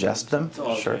probably ingest them,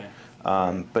 sure,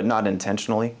 but not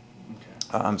intentionally.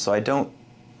 Okay. So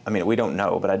we don't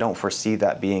know, but I don't foresee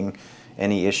that being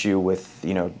any issue with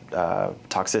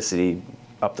toxicity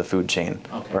up the food chain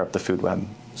or up the food web.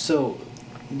 So,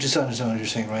 just to understand what you're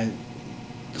saying, right?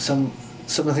 Some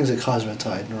some of the things that cause red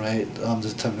tide, right?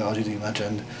 The type of algae that you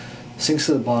mentioned sinks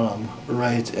to the bottom,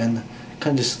 right, and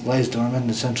kind of just lies dormant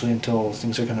essentially until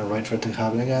things are kind of right for it to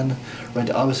happen again, right?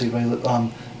 Obviously, right,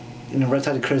 red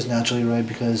tide occurs naturally, right,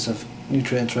 because of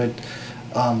nutrients, right?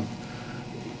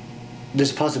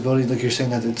 There's a possibility, like you're saying,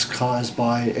 that it's caused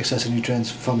by excessive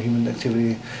nutrients from human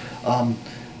activity.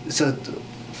 So,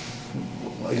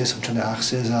 I guess I'm trying to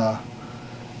ask is,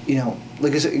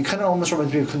 like it kind of almost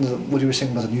reminds me of kind of what you were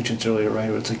saying about the nutrients earlier, right?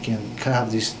 Where it's like, kind of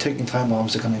have these ticking time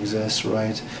bombs that kind of exist,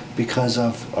 right? Because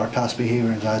of our past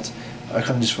behavior that are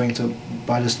kind of just waiting to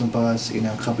bite us in the butt,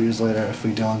 a couple years later if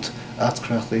we don't act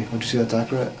correctly. Would you say that's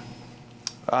accurate?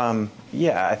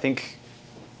 Yeah, I think,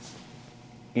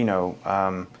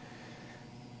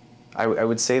 I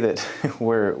would say that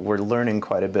we're learning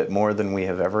quite a bit more than we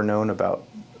have ever known about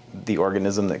the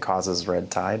organism that causes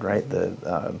red tide, right?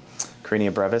 The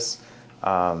Carenia brevis.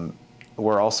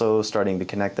 We're also starting to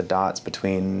connect the dots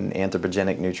between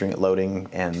anthropogenic nutrient loading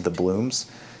and the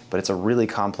blooms, but it's a really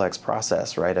complex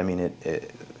process, right? I mean,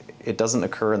 it doesn't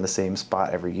occur in the same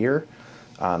spot every year,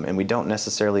 and we don't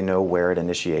necessarily know where it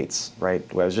initiates, right?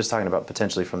 I was just talking about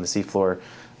potentially from the seafloor.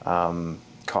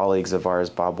 Colleagues of ours,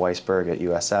 Bob Weisberg at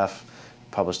USF,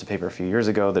 published a paper a few years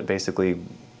ago that basically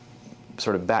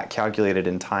sort of back calculated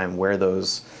in time where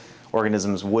those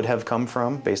organisms would have come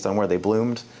from based on where they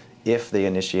bloomed if they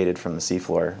initiated from the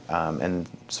seafloor, and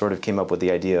sort of came up with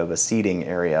the idea of a seeding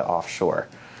area offshore.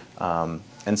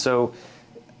 And so,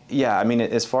 yeah, I mean,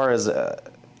 as far as, I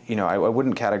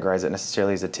wouldn't categorize it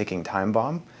necessarily as a ticking time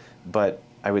bomb, but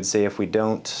I would say if we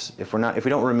don't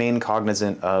remain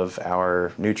cognizant of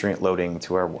our nutrient loading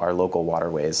to our local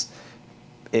waterways,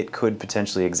 it could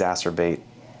potentially exacerbate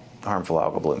harmful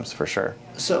algal blooms for sure.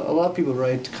 So a lot of people,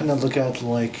 right, kind of look at people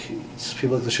like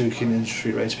the sugarcane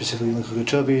industry, right, specifically like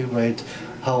Okeechobee, right,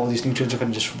 how these nutrients are kind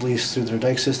of just released through their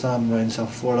dike system, right, in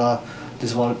South Florida.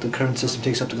 There's a lot of the current system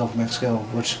takes up the Gulf of Mexico,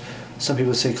 which some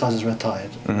people say causes red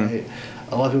tide, right?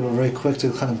 A lot of people are very quick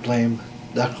to kind of blame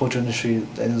the agriculture industry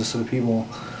and those sort of people.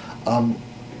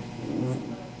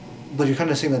 But you're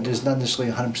kind of saying that there's not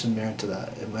necessarily 100% merit to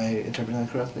that. Am I interpreting that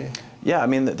correctly? Yeah, I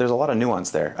mean, there's a lot of nuance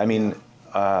there. I mean,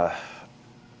 as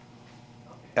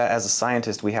a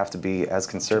scientist, we have to be as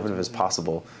conservative as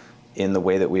possible in the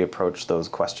way that we approach those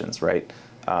questions, right?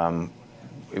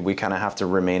 We kind of have to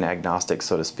remain agnostic,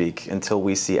 so to speak, until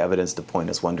we see evidence to point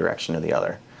us one direction or the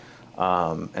other.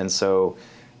 And so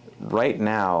right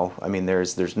now, I mean,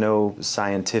 there's no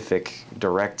scientific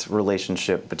direct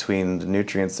relationship between the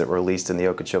nutrients that were released in the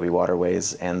Okeechobee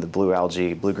waterways and the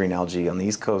blue-green algae on the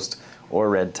East Coast or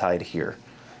red tide here.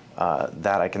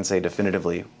 That I can say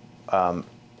definitively.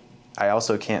 I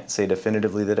also can't say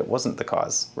definitively that it wasn't the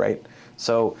cause, right?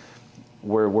 So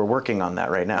we're working on that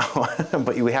right now,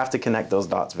 but we have to connect those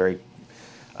dots very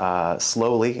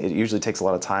slowly. It usually takes a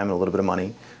lot of time and a little bit of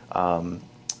money,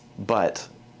 but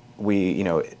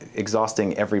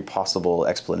exhausting every possible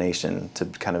explanation to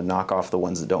kind of knock off the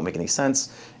ones that don't make any sense.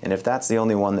 And if that's the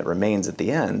only one that remains at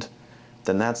the end,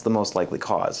 then that's the most likely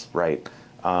cause, right?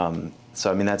 So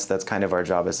I mean, that's kind of our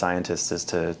job as scientists, is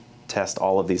to test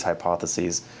all of these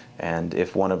hypotheses. And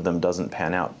if one of them doesn't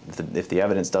pan out, if the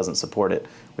evidence doesn't support it,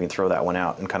 we can throw that one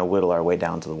out and kind of whittle our way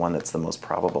down to the one that's the most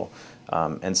probable.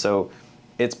 And so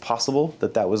it's possible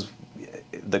that that was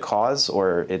the cause,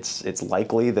 or it's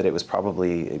likely that it was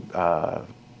probably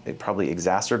it probably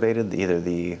exacerbated either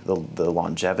the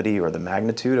longevity or the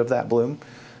magnitude of that bloom,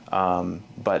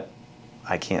 but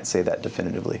I can't say that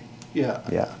definitively. Yeah.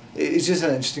 Yeah. It's just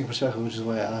an interesting perspective, which is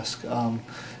why I ask.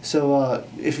 So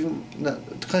if you kind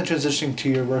of transitioning to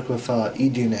your work with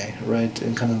eDNA, right,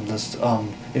 and kind of this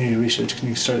in your research, can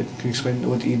you explain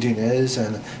what eDNA is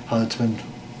and how it's been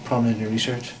prominent in your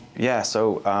research? Yeah.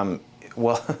 So so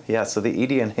the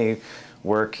eDNA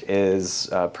work is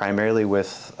primarily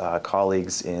with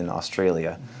colleagues in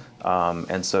Australia,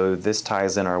 and so this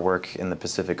ties in our work in the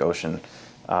Pacific Ocean.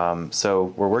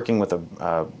 So we're working with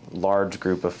a large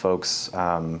group of folks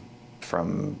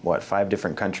from 5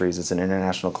 different countries. It's an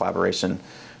international collaboration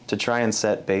to try and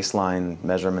set baseline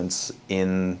measurements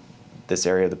in this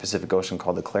area of the Pacific Ocean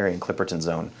called the Clarion-Clipperton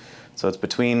Zone. So it's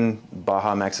between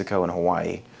Baja, Mexico, and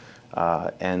Hawaii.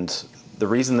 And the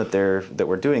reason that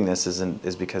we're doing this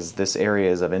is because this area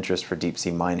is of interest for deep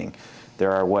sea mining.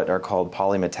 There are what are called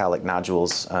polymetallic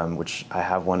nodules, which I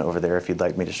have one over there if you'd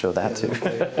like me to show that too.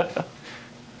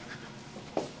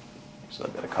 So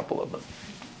I've got a couple of them.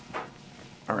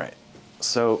 All right.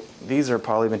 So these are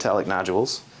polymetallic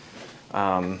nodules.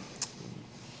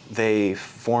 They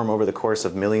form over the course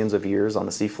of millions of years on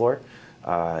the seafloor.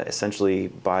 essentially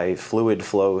by fluid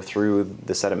flow through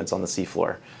the sediments on the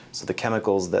seafloor. So the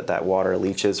chemicals that water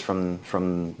leaches from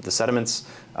the sediments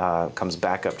comes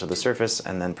back up to the surface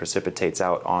and then precipitates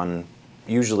out on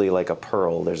usually like a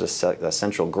pearl. There's a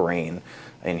central grain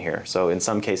in here. So in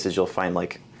some cases you'll find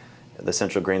like the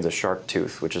central grain's a shark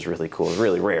tooth, which is really cool. It's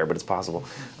really rare, but it's possible.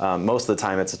 Most of the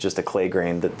time it's just a clay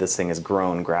grain that this thing has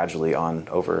grown gradually on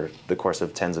over the course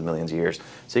of tens of millions of years.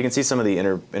 So you can see some of the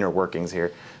inner workings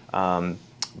here.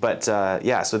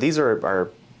 Yeah, so these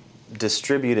are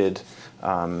distributed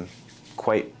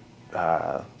quite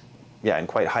in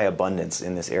quite high abundance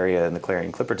in this area in the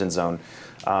Clarion-Clipperton zone.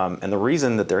 And the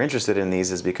reason that they're interested in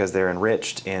these is because they're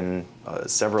enriched in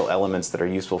several elements that are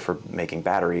useful for making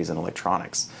batteries and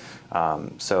electronics.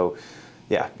 So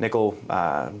yeah, nickel,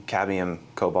 cadmium,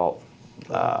 cobalt,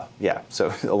 yeah,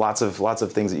 so lots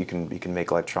of things that you can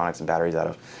make electronics and batteries out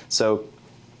of. So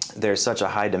there's such a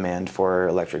high demand for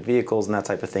electric vehicles and that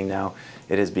type of thing now,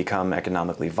 it has become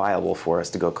economically viable for us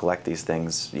to go collect these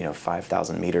things,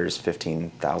 5,000 meters,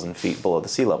 15,000 feet below the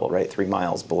sea level, right? 3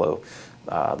 miles below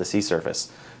the sea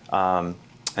surface. And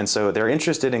so they're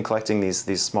interested in collecting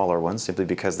these smaller ones simply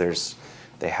because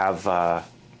they have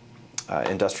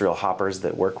industrial hoppers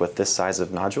that work with this size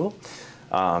of nodule.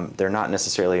 They're not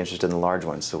necessarily interested in the large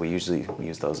ones, so we usually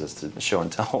use those as to show and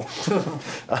tell.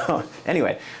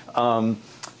 Anyway,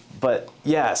 but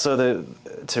yeah, so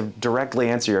to directly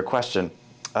answer your question,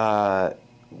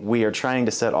 we are trying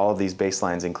to set all of these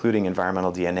baselines, including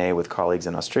environmental DNA with colleagues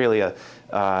in Australia,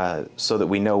 so that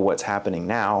we know what's happening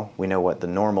now, we know what the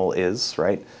normal is,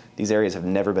 right? These areas have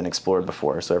never been explored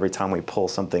before, so every time we pull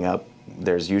something up,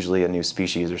 there's usually a new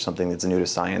species or something that's new to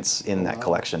science in that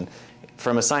collection.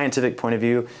 From a scientific point of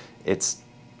view, it's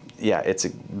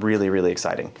really, really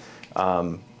exciting.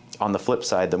 On the flip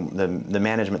side, the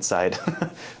management side,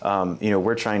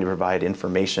 we're trying to provide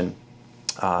information,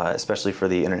 especially for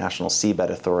the International Seabed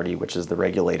Authority, which is the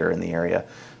regulator in the area.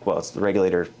 Well, it's the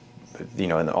regulator,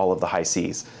 in all of the high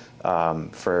seas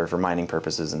for mining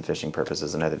purposes and fishing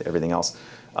purposes and everything else.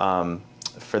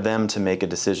 For them to make a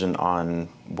decision on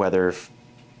whether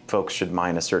folks should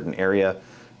mine a certain area,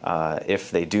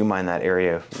 if they do mine that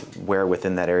area, where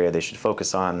within that area they should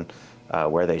focus on,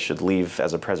 where they should leave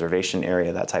as a preservation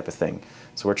area, that type of thing.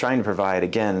 So we're trying to provide,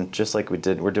 again, just like we're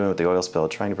doing with the oil spill,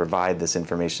 trying to provide this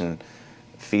information,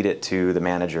 feed it to the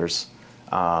managers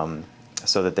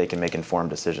so that they can make informed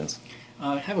decisions.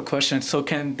 I have a question. So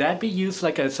can that be used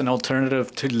like as an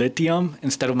alternative to lithium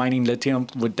instead of mining lithium?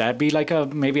 Would that be like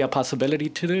maybe a possibility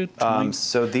to do?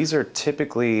 So these are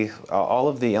typically, all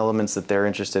of the elements that they're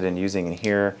interested in using in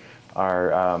here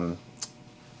are,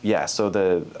 so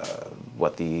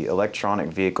the electronic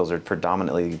vehicles are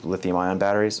predominantly lithium-ion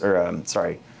batteries, or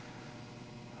sorry,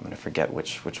 I'm going to forget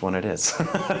which one it is.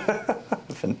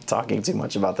 I've been talking too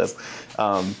much about this.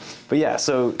 But yeah,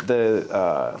 so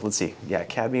let's see, yeah,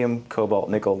 cadmium, cobalt,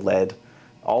 nickel, lead,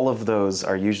 all of those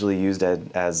are usually used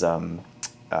as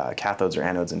cathodes or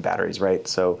anodes in batteries, right?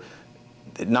 So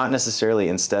not necessarily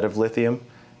instead of lithium,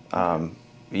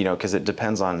 because it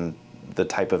depends on the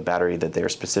type of battery that they're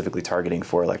specifically targeting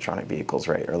for electronic vehicles,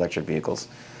 right, or electric vehicles.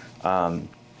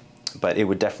 But it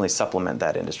would definitely supplement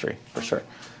that industry, for sure.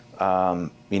 A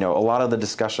lot of the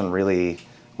discussion really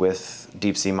with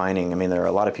deep sea mining, I mean, there are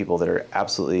a lot of people that are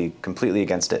absolutely, completely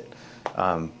against it,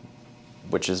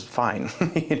 which is fine.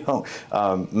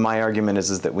 My argument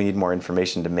is that we need more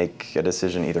information to make a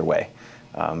decision either way.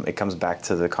 It comes back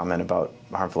to the comment about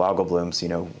harmful algal blooms.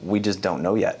 We just don't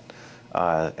know yet.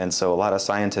 And so a lot of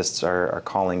scientists are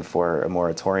calling for a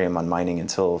moratorium on mining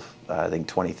until, I think,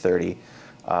 2030.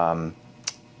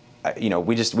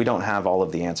 We don't have all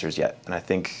of the answers yet. And I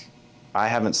think I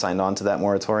haven't signed on to that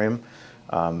moratorium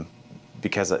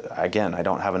because, again, I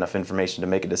don't have enough information to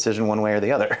make a decision one way or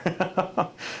the other.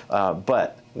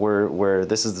 But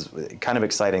this is kind of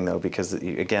exciting, though, because,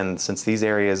 again, since these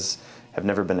areas have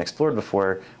never been explored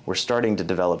before, we're starting to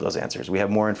develop those answers. We have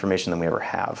more information than we ever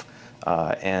have.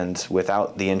 And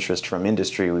without the interest from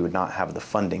industry, we would not have the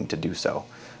funding to do so.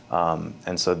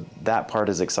 And so that part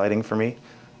is exciting for me.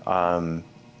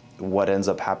 What ends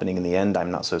up happening in the end,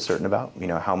 I'm not so certain about.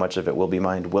 How much of it will be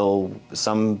mined.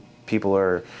 Some people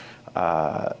are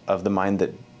of the mind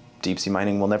that deep sea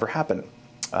mining will never happen.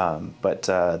 But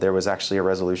there was actually a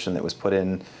resolution that was put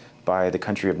in by the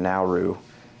country of Nauru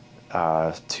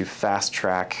to fast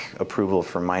track approval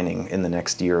for mining in the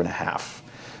next year and a half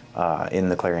in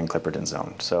the Clarion-Clipperton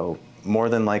zone. So more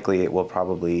than likely it will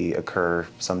probably occur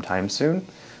sometime soon.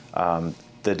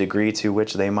 The degree to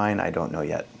which they mine, I don't know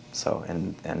yet. So,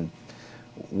 and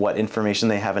what information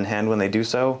they have in hand when they do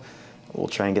so, we'll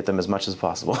try and get them as much as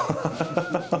possible.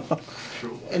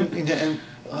 True. And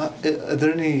are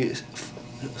there any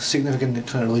significant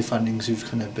kind of early findings you've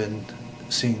kind of been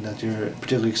seeing that you're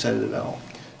particularly excited about?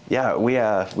 Yeah,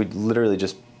 we literally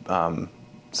just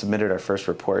submitted our first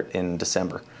report in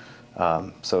December,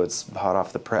 so it's hot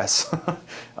off the press.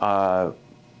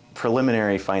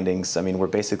 Preliminary findings, I mean, we're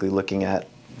basically looking at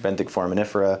benthic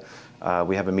foraminifera.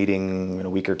 We have a meeting in a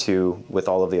week or two with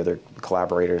all of the other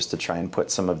collaborators to try and put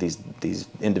some of these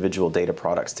individual data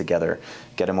products together,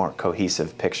 get a more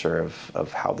cohesive picture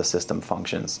of how the system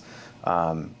functions.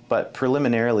 But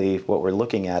preliminarily, what we're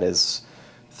looking at is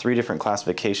 3 different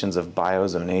classifications of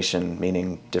biozonation,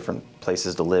 meaning different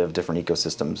places to live, different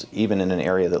ecosystems, even in an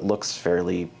area that looks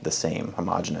fairly the same,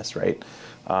 homogeneous, right?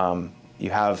 You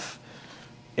have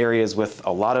areas with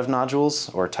a lot of nodules,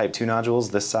 or type 2 nodules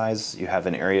this size. You have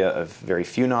an area of very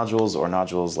few nodules, or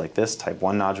nodules like this, type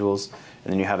 1 nodules,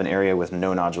 and then you have an area with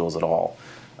no nodules at all.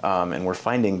 And we're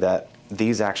finding that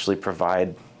these actually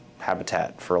provide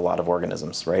habitat for a lot of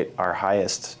organisms, right? Our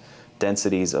highest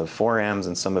densities of forams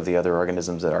and some of the other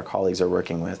organisms that our colleagues are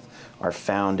working with are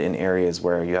found in areas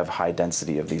where you have high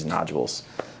density of these nodules.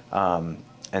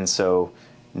 And so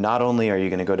not only are you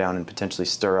going to go down and potentially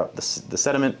stir up the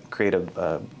sediment, create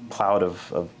a cloud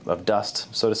of dust,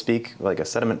 so to speak, like a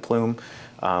sediment plume,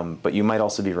 but you might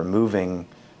also be removing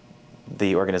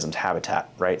the organism's habitat,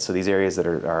 right? So these areas that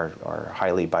are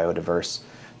highly biodiverse,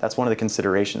 that's one of the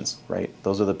considerations, right?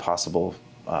 Those are the possible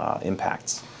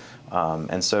impacts.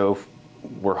 And so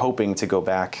we're hoping to go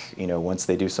back, you know, once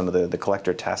they do some of the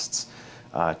collector tests,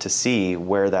 to see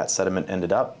where that sediment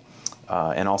ended up,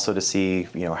 and also to see,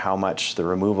 you know, how much the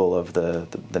removal of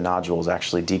the nodules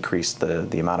actually decreased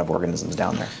the amount of organisms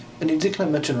down there. And you did kind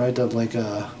of mention, right, that like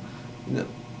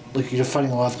you're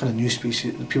finding a lot of kind of new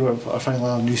species. People are finding a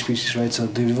lot of new species, right? So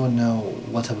do you even know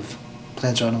what type of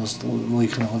plants or animals really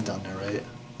kind of live down there,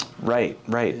 right?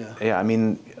 Right. Yeah, I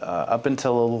mean, up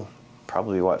until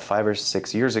probably, what, 5 or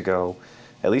 6 years ago,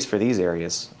 at least for these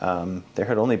areas, there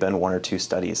had only been 1 or 2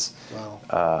 studies.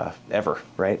 Wow. Ever,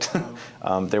 right?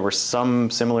 Wow. There were some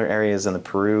similar areas in the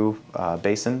Peru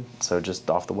basin, so just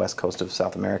off the west coast of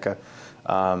South America,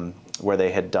 where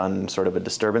they had done sort of a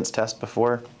disturbance test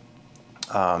before,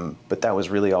 but that was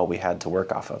really all we had to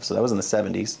work off of. So that was in the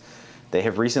 70s. They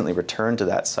have recently returned to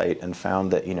that site and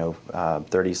found that, you know,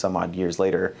 30 some odd years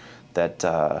later, that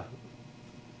a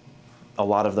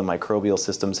lot of the microbial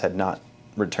systems had not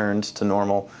returned to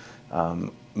normal.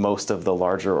 Most of the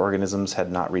larger organisms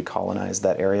had not recolonized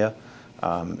that area.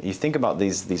 You think about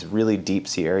these really deep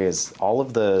sea areas, all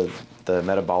of the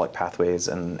metabolic pathways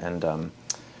and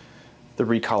the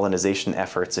recolonization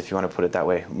efforts, if you want to put it that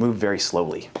way, move very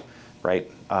slowly, right?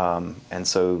 And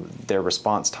so their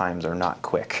response times are not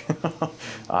quick.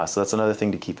 So that's another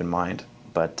thing to keep in mind.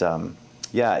 But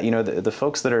yeah, you know, the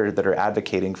folks that are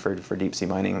advocating for deep sea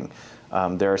mining,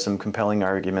 there are some compelling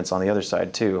arguments on the other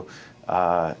side too.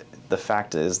 The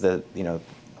fact is that, you know,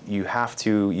 you have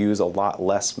to use a lot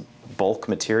less bulk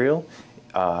material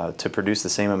to produce the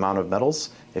same amount of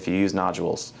metals if you use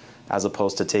nodules, as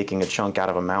opposed to taking a chunk out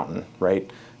of a mountain, right,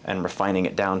 and refining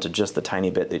it down to just the tiny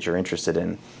bit that you're interested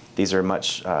in. These are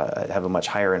have a much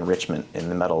higher enrichment in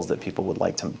the metals that people would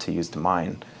like to use to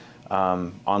mine.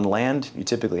 On land, you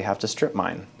typically have to strip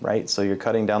mine, right? So you're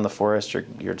cutting down the forest,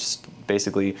 you're just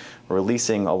basically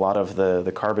releasing a lot of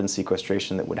the carbon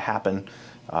sequestration that would happen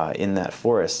in that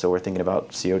forest. So we're thinking about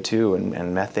CO2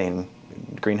 and methane,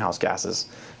 greenhouse gases.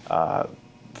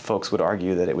 Folks would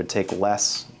argue that it would take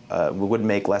less, would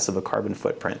make less of a carbon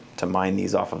footprint to mine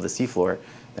these off of the seafloor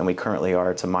than we currently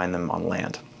are to mine them on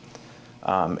land.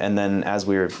 And then, as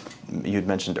you'd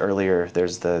mentioned earlier,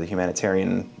 there's the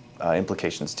humanitarian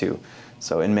implications too.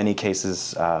 So in many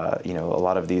cases, you know, a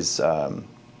lot of these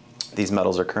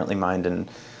metals are currently mined in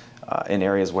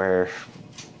areas where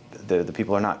the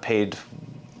people are not paid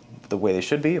the way they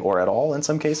should be, or at all in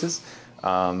some cases.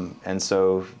 And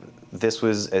so this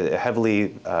was a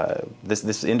heavily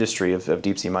this industry of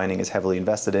deep sea mining is heavily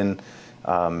invested in,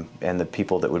 and the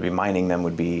people that would be mining them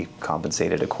would be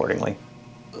compensated accordingly.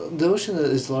 The ocean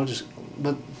is the largest,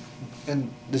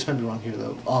 and this might be wrong here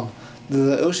though.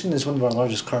 The ocean is one of our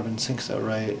largest carbon sinks, though,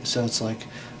 right? So it's like,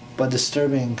 by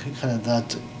disturbing kind of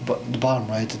the bottom,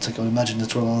 right? It's like, I would imagine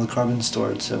that's where all the carbon's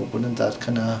stored. So wouldn't that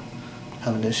kind of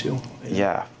have an issue?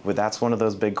 Yeah, well, that's one of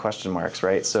those big question marks,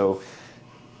 right? So,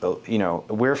 you know,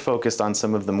 we're focused on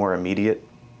some of the more immediate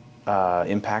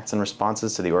impacts and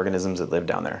responses to the organisms that live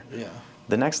down there. Yeah.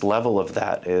 The next level of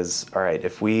that is, all right,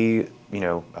 if we, you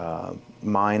know,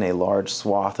 mine a large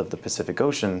swath of the Pacific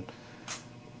Ocean,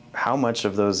 how much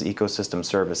of those ecosystem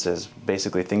services,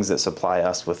 basically things that supply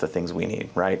us with the things we need,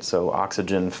 right? So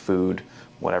oxygen, food,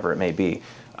 whatever it may be,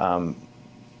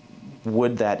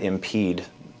 would that impede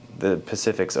the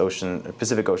Pacific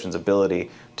Ocean's ability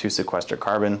to sequester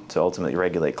carbon, to ultimately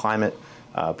regulate climate,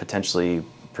 potentially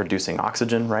producing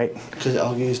oxygen, right? Because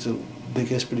algae is the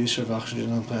biggest producer of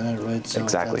oxygen on the planet, right? So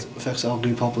Exactly. if that affects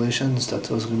algae populations, that's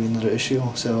always going to be another issue.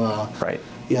 So Right.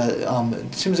 yeah,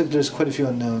 it seems like there's quite a few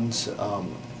unknowns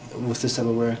with this type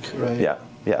of work, right?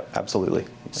 Yeah, absolutely.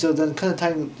 So then, kind of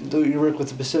tying your work with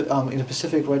the Pacific, in the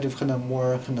Pacific, right? You have kind of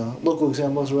more kind of local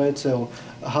examples, right? So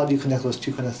how do you connect those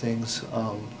two kind of things?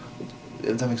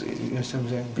 If that makes, you understand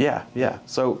what I'm saying? Yeah.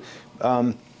 So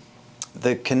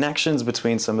the connections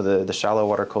between some of the shallow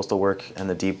water coastal work and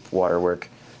the deep water work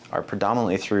are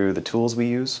predominantly through the tools we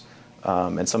use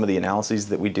and some of the analyses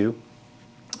that we do.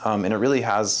 And it really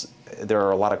there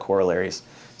are a lot of corollaries.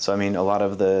 So I mean, a lot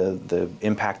of the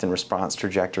impact and response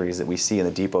trajectories that we see in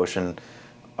the deep ocean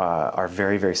are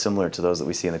very, very similar to those that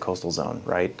we see in the coastal zone,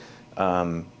 right?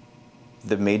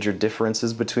 The major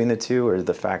differences between the two are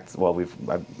the fact, well,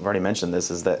 I've already mentioned this,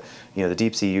 is that the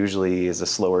deep sea usually is a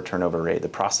slower turnover rate. The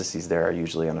processes there are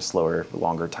usually on a slower,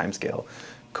 longer time scale.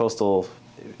 Coastal,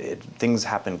 things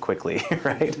happen quickly,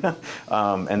 right?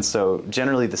 And so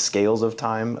generally the scales of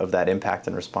time of that impact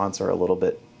and response are a little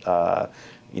bit,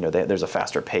 there's a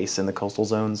faster pace in the coastal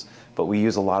zones, but we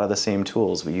use a lot of the same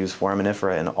tools. We use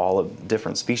foraminifera in all of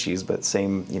different species, but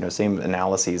same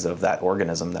analyses of that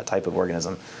organism, that type of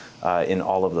organism, in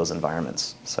all of those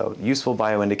environments. So useful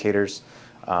bioindicators,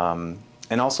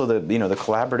 and also the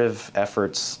collaborative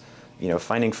efforts,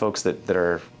 finding folks that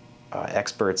are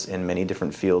experts in many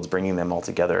different fields, bringing them all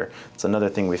together. It's another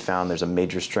thing we found. There's a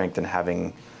major strength in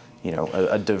having,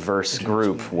 a diverse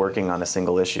group working on a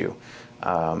single issue.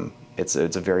 It's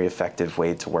a very effective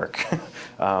way to work.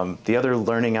 The other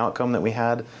learning outcome that we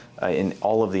had in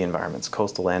all of the environments,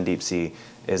 coastal and deep sea,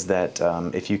 is that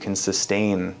if you can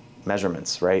sustain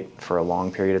measurements, right, for a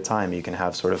long period of time, you can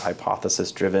have sort of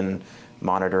hypothesis-driven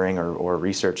monitoring or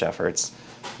research efforts.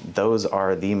 Those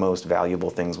are the most valuable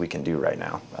things we can do right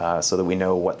now, so that we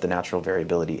know what the natural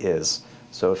variability is.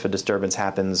 So if a disturbance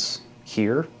happens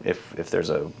here, if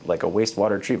there's a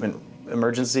wastewater treatment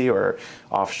emergency, or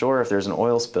offshore if there's an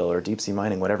oil spill or deep sea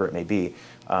mining, whatever it may be,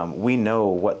 we know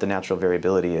what the natural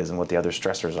variability is and what the other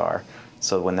stressors are.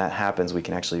 So when that happens, we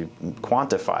can actually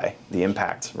quantify the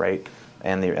impact, right,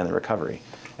 and the recovery.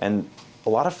 And a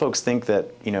lot of folks think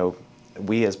that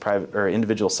we as private or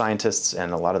individual scientists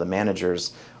and a lot of the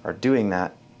managers are doing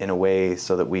that in a way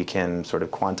so that we can sort of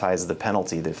quantize the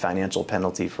penalty, the financial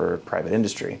penalty for private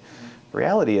industry. The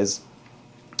reality is,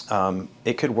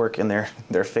 it could work in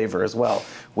their favor as well.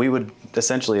 We would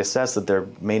essentially assess that there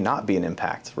may not be an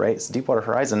impact, right? It's Deepwater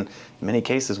Horizon, in many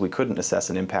cases we couldn't assess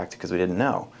an impact because we didn't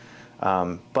know.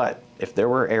 But if there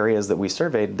were areas that we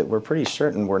surveyed that we're pretty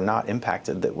certain were not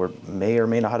impacted, that may or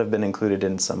may not have been included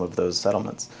in some of those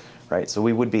settlements, right? So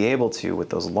we would be able to, with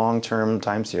those long-term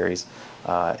time series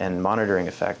and monitoring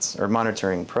effects or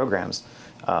monitoring programs,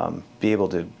 be able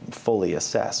to fully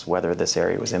assess whether this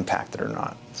area was impacted or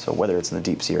not. So whether it's in the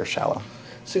deep sea or shallow.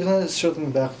 So kind of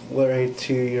circling back right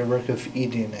to your work of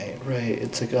eDNA, right?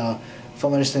 It's like if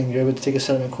I'm understanding, you're able to take a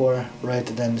sediment core, right,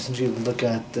 and then essentially look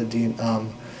at the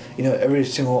every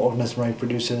single organism, right,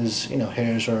 produces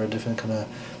hairs or different kind of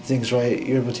things, right?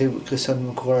 You're able to take a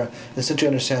sediment core and essentially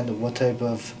understand what type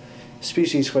of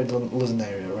species, right, lives in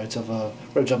that area, right? So if a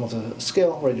red drum with a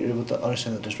scale, right, you're able to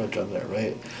understand that there's red drum there,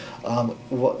 right?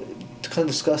 To kind of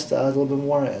discuss that a little bit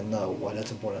more and why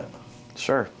that's important.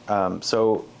 Sure.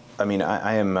 So, I mean,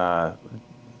 I am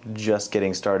just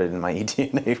getting started in my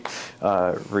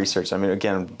eDNA research. I mean,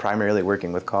 again, primarily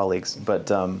working with colleagues,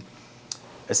 but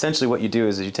essentially what you do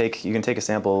is you can take a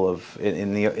sample of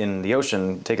in the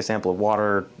ocean, take a sample of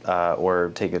water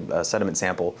or take a sediment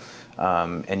sample,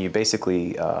 and you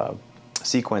basically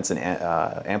sequence and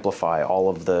amplify all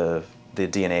of the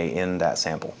DNA in that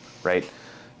sample, right?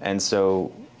 And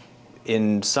so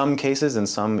in some cases, in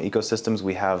some ecosystems,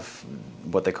 we have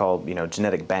what they call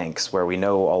genetic banks, where we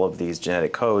know all of these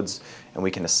genetic codes and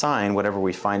we can assign whatever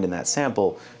we find in that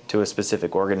sample to a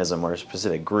specific organism or a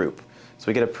specific group. So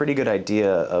we get a pretty good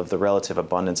idea of the relative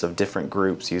abundance of different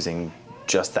groups using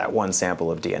just that one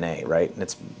sample of DNA, right? And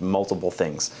it's multiple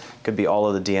things. It could be all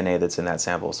of the DNA that's in that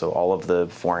sample, so all of the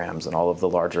forams and all of the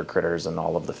larger critters and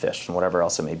all of the fish and whatever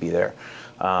else it may be there.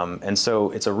 And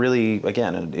so it's a really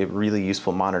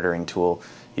useful monitoring tool.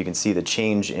 You can see the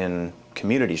change in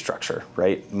community structure,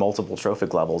 right? Multiple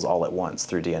trophic levels all at once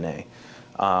through DNA.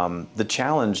 The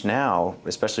challenge now,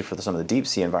 especially for some of the deep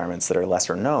sea environments that are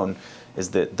lesser known,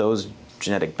 is that those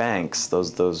genetic banks,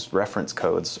 those reference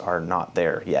codes are not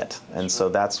there yet. And so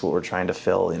that's what we're trying to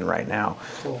fill in right now.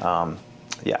 Cool.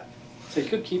 Yeah. So you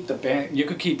could keep the bank. You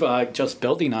could keep just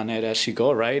building on it as you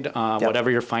go, right? Yep. Whatever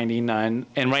you're finding, and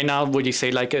right now, would you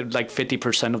say like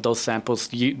 50% of those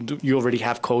samples you already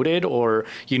have coded, or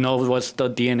you know what's the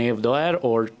DNA of that,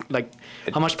 or like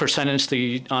how much percentage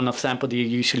on a sample do you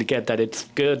usually get that it's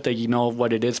good, that you know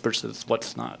what it is versus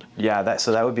what's not? Yeah,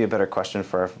 so that would be a better question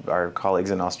for our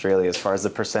colleagues in Australia as far as the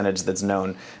percentage that's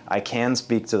known. I can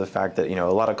speak to the fact that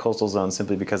a lot of coastal zones,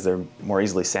 simply because they're more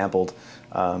easily sampled,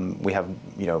 we have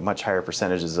much higher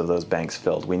percentages of those banks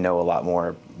filled. We know a lot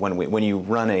more when you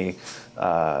run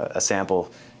a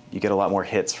sample, you get a lot more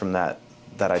hits from that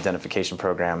identification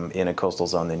program in a coastal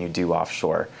zone than you do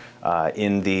offshore.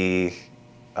 In the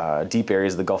deep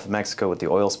areas of the Gulf of Mexico with the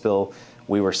oil spill,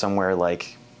 we were somewhere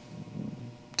like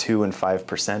 2 and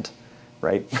 5%,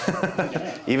 right?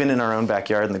 Even in our own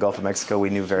backyard in the Gulf of Mexico, we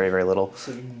knew very, very little.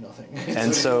 So you knew nothing.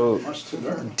 And so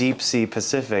deep sea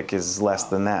Pacific is less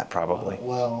than that, probably.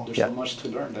 Wow. There's so much to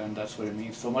learn then, that's what it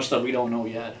means. So much that we don't know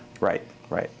yet. Right.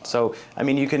 So, I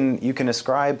mean, you can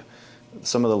ascribe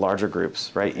some of the larger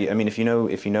groups, right? I mean, if you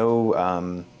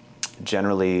know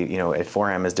generally, a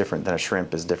foreham is different than a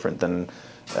shrimp, is different than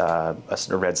a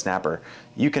red snapper,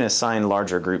 you can assign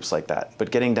larger groups like that.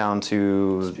 But getting down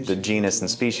to the genus and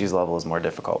species level is more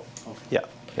difficult. Okay.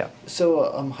 Yeah.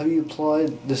 So have you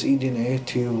applied this eDNA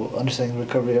to understanding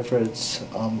recovery efforts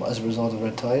as a result of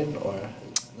red tide, or?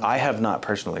 I have not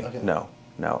personally. Okay. No.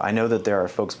 I know that there are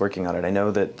folks working on it. I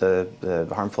know that the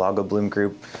harmful algal bloom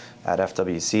group at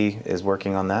FWC is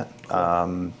working on that,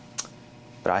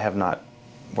 but I have not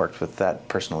worked with that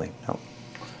personally. No.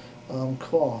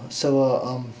 Cool.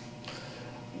 So,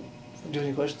 do you have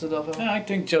any questions, Adolfho? I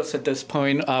think just at this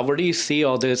point, where do you see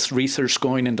all this research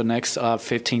going in the next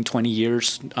 15, 20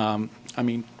 years? I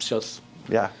mean, just...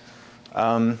 Yeah.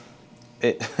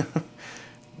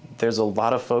 There's a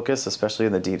lot of focus, especially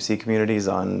in the deep sea communities,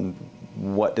 on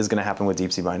what is going to happen with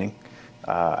deep sea mining.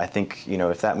 I think,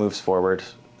 if that moves forward,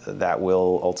 that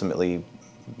will ultimately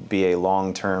be a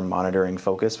long-term monitoring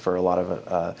focus for a lot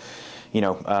of,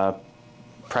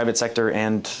 private sector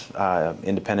and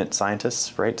independent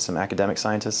scientists, right? Some academic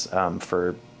scientists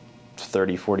for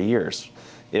 30, 40 years,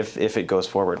 if it goes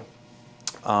forward.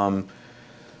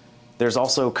 There's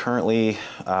also currently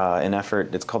an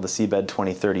effort, it's called the Seabed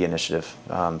 2030 Initiative.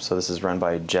 So this is run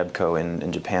by JEBCO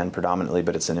in Japan predominantly,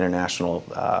 but it's an international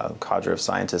cadre of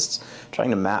scientists trying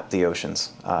to map the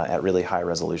oceans at really high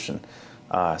resolution.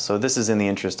 So this is in the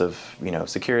interest of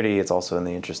security. It's also in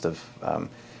the interest of,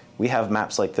 we have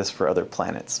maps like this for other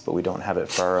planets, but we don't have it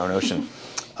for our own ocean.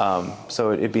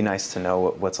 So it'd be nice to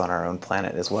know what's on our own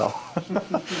planet as well.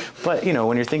 But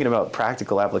when you're thinking about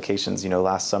practical applications,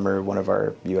 last summer one of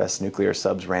our U.S. nuclear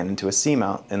subs ran into a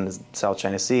seamount in the South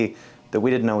China Sea that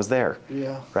we didn't know was there.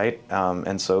 Yeah. Right.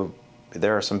 And so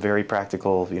there are some very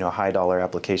practical, high dollar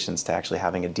applications to actually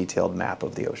having a detailed map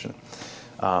of the ocean.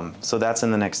 So that's in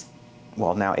the next,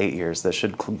 well, now 8 years. That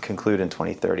should conclude in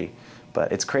 2030.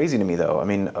 But it's crazy to me, though. I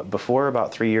mean, before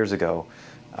about 3 years ago,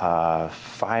 5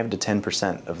 to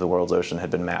 10% of the world's ocean had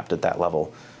been mapped at that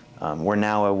level. We're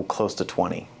now close to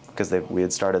 20 because we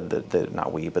had started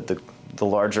not we, but the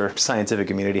larger scientific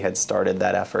community had started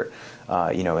that effort,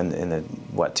 in the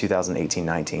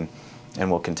 2018-19, and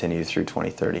will continue through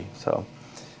 2030. So,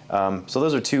 so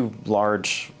those are two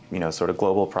large, sort of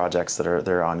global projects that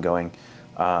are ongoing.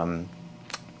 Trying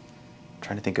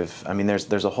to think of, I mean,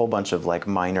 there's a whole bunch of like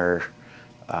minor,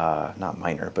 not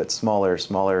minor, but smaller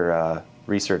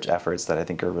research efforts that I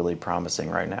think are really promising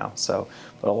right now. So,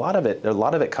 but a lot of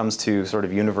it comes to sort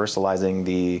of universalizing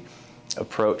the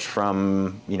approach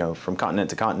from continent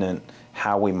to continent,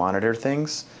 how we monitor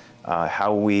things,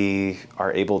 how we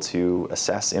are able to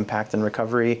assess impact and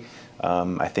recovery.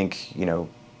 I think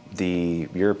the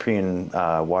European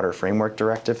Water Framework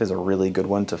Directive is a really good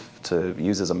one to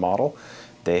use as a model.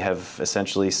 They have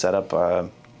essentially set up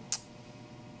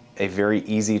a very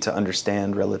easy to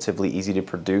understand, relatively easy to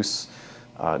produce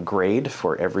grade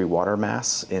for every water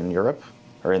mass in Europe,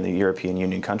 or in the European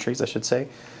Union countries, I should say.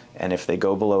 And if they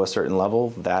go below a certain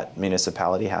level, that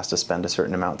municipality has to spend a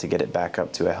certain amount to get it back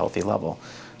up to a healthy level.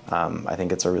 I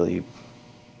think it's a really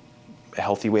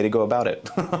healthy way to go about it.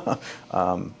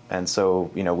 And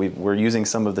so, we're using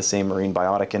some of the same marine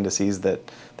biotic indices that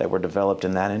were developed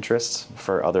in that interest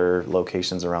for other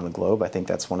locations around the globe. I think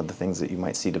that's one of the things that you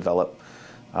might see develop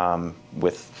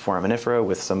with foraminifera,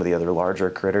 with some of the other larger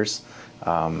critters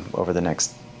over the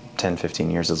next 10, 15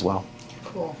 years as well.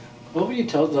 Cool. What would you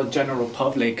tell the general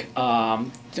public?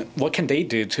 What can they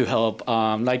do to help?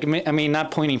 I mean,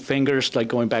 not pointing fingers, like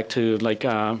going back to like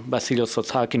Vasilios was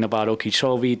talking about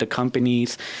Okeechobee, the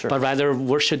companies, sure. But rather,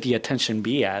 where should the attention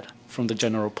be at from the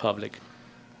general public?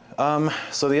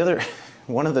 So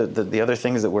one of the other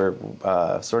things that we're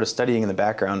sort of studying in the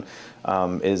background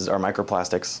is our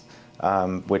microplastics,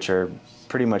 which are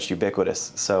pretty much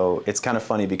ubiquitous. So it's kind of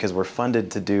funny because we're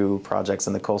funded to do projects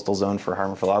in the coastal zone for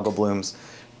harmful algal blooms,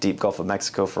 deep Gulf of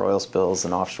Mexico for oil spills,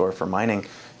 and offshore for mining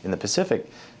in the Pacific.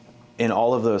 In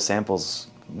all of those samples,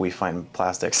 we find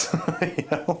plastics, you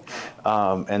know?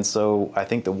 And so I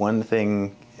think the one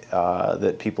thing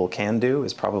that people can do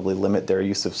is probably limit their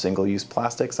use of single-use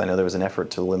plastics. I know there was an effort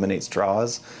to eliminate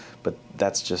straws, but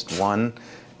that's just one.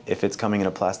 If it's coming in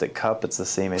a plastic cup, it's the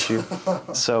same issue.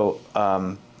 So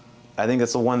I think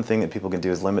that's the one thing that people can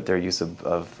do is limit their use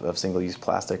of single-use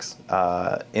plastics.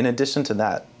 In addition to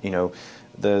that, you know,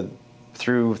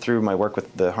 through my work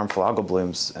with the harmful algal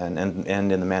blooms and in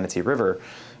the Manatee River,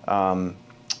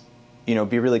 you know,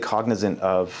 be really cognizant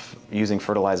of using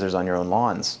fertilizers on your own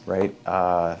lawns, right?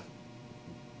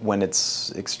 When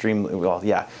it's extremely, well,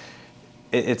 yeah,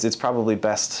 it's probably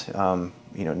best,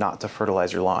 you know, not to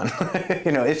fertilize your lawn,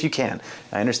 you know, if you can.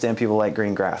 I understand people like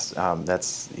green grass.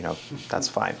 That's, you know, that's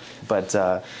fine.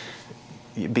 But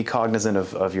be cognizant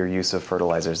of your use of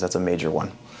fertilizers. That's a major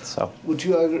one. So. Would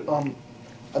you argue,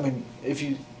 I mean, if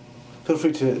you, feel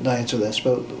free to not answer this,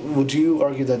 but would you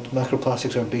argue that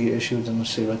microplastics are a bigger issue than,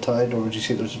 say, red tide, or would you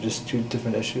say those are just two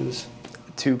different issues?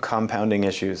 Two compounding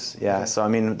issues, yeah. Okay. So I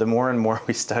mean, the more and more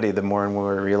we study, the more and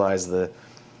more we realize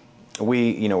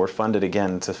we're funded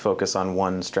again to focus on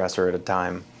one stressor at a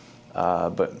time.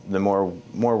 But the more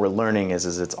we're learning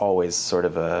is it's always sort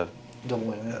of a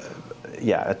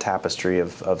tapestry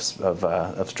of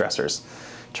stressors,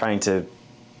 trying to,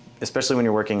 especially when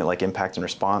you're working at like impact and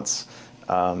response.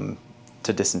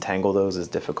 To disentangle those is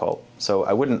difficult. So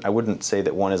I wouldn't say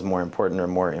that one is more important or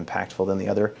more impactful than the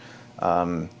other.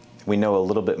 We know a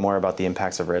little bit more about the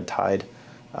impacts of red tide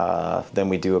than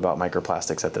we do about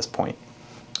microplastics at this point.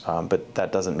 But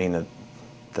that doesn't mean that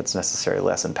that's necessarily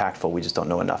less impactful. We just don't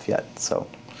know enough yet. So.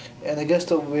 And I guess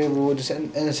the way we'll just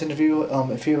end this interview,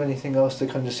 if you have anything else to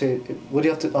kind of say, what do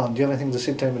you have to? Do you have anything to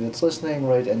say to anybody that's listening,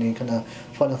 right? Any kind of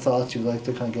final thoughts you'd like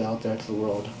to kind of get out there to the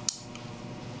world?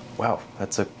 Wow,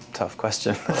 that's a tough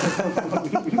question.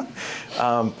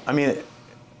 I mean,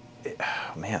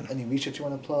 man. Any research you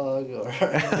want to plug? Or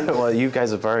well, you guys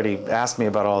have already asked me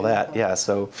about all that. Yeah,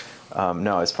 so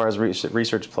no, as far as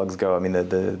research plugs go, I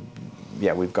mean,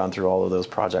 yeah, we've gone through all of those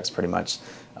projects pretty much.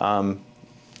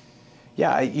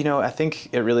 Yeah, I think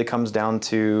it really comes down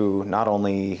to not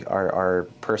only our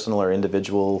personal or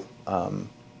individual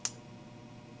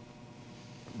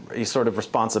sort of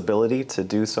responsibility to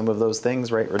do some of those things,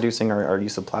 right? Reducing our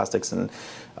use of plastics and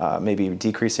maybe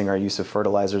decreasing our use of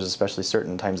fertilizers, especially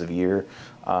certain times of year.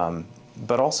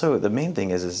 But also the main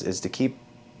thing is to keep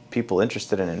people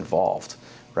interested and involved,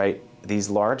 right? These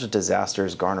large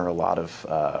disasters garner a lot of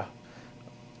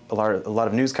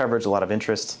news coverage, a lot of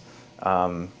interest,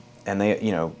 and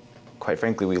they, quite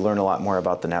frankly, we learn a lot more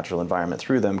about the natural environment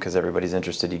through them because everybody's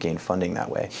interested. You gain funding that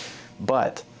way,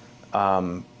 but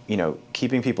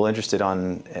keeping people interested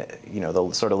on,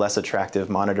 the sort of less attractive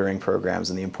monitoring programs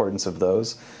and the importance of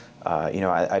those,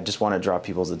 I just want to draw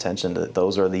people's attention to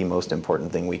those are the most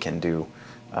important thing we can do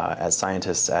as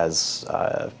scientists, as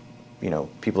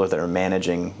people that are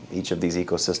managing each of these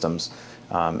ecosystems,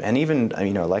 and even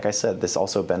like I said, this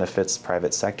also benefits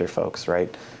private sector folks,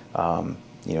 right?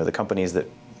 The companies that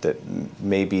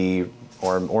may be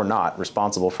or not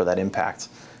responsible for that impact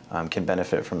can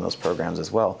benefit from those programs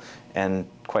as well. And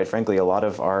quite frankly, a lot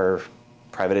of our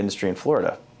private industry in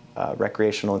Florida,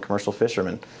 recreational and commercial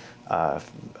fishermen,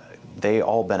 they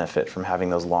all benefit from having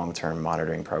those long-term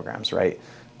monitoring programs, right?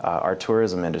 Our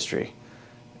tourism industry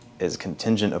is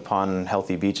contingent upon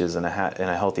healthy beaches and a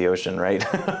healthy ocean, right?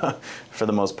 For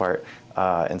the most part.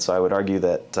 And so I would argue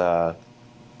that,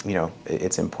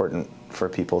 it's important for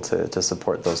people to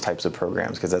support those types of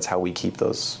programs because that's how we keep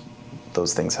those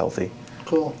things healthy.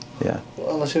 Cool. Yeah.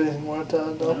 Well, unless you have anything more to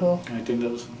add, Adolfo? I think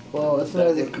that was. Well, I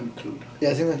think conclude.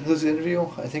 Yeah, I think that concludes the interview.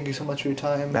 I thank you so much for your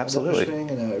time. Absolutely.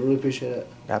 And I really appreciate it.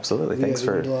 Absolutely. Thanks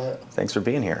for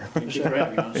being here. Thank you for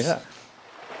having us. Yeah.